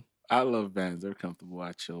cool too. I love Vans. They're comfortable.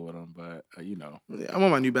 I chill with them, but you know. Yeah, I'm on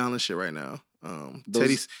my New Balance shit right now.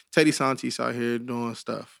 Teddy Santis out here doing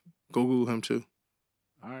stuff. Go Google him too.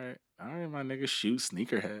 All right, my nigga, shoot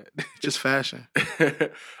sneakerhead. Just fashion.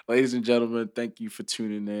 Ladies and gentlemen, thank you for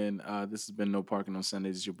tuning in. This has been No Parking on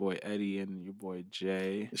Sundays. It's your boy Eddie and your boy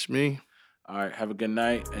Jay. It's me. All right, have a good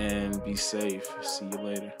night and be safe. See you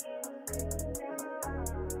later.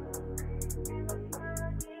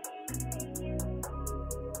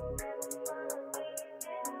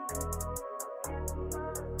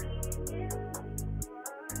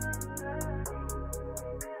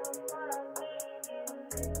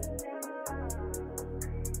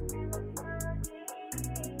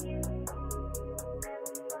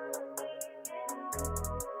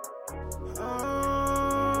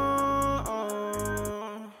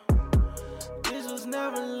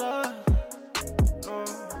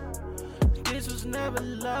 Never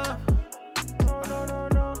love.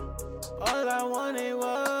 All I wanted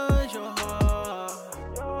was your heart.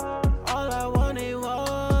 All I wanted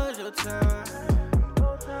was your time.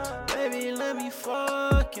 Baby, let me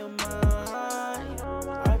fuck your mind.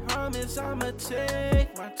 I promise I'ma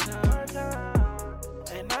take my time.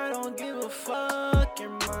 And I don't give a fuck your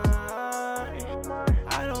mind.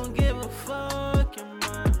 I don't give a fuck your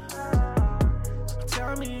mind.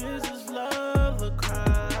 Tell me, is this love or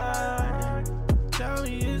crime? Tell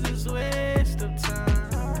me, is this waste of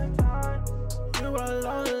time? You are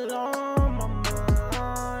all alone my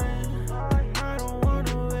mind. And I don't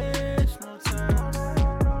wanna waste no time.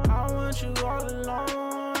 I want you all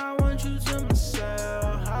alone. I want you to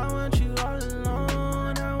myself. I want you all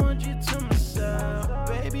alone. I want you to myself.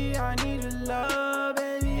 Baby, I need your love.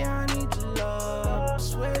 Baby, I need your love. I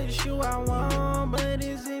swear it's you I want, but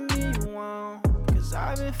is it me you want? Cause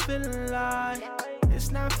I've been feeling like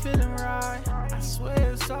it's not feeling right. I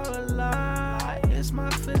swear it's all a lie. It's my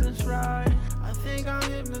feelings right. I think I'm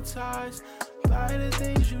hypnotized by the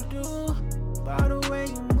things you do, by the way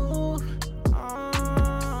you move.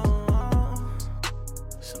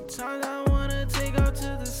 Sometimes I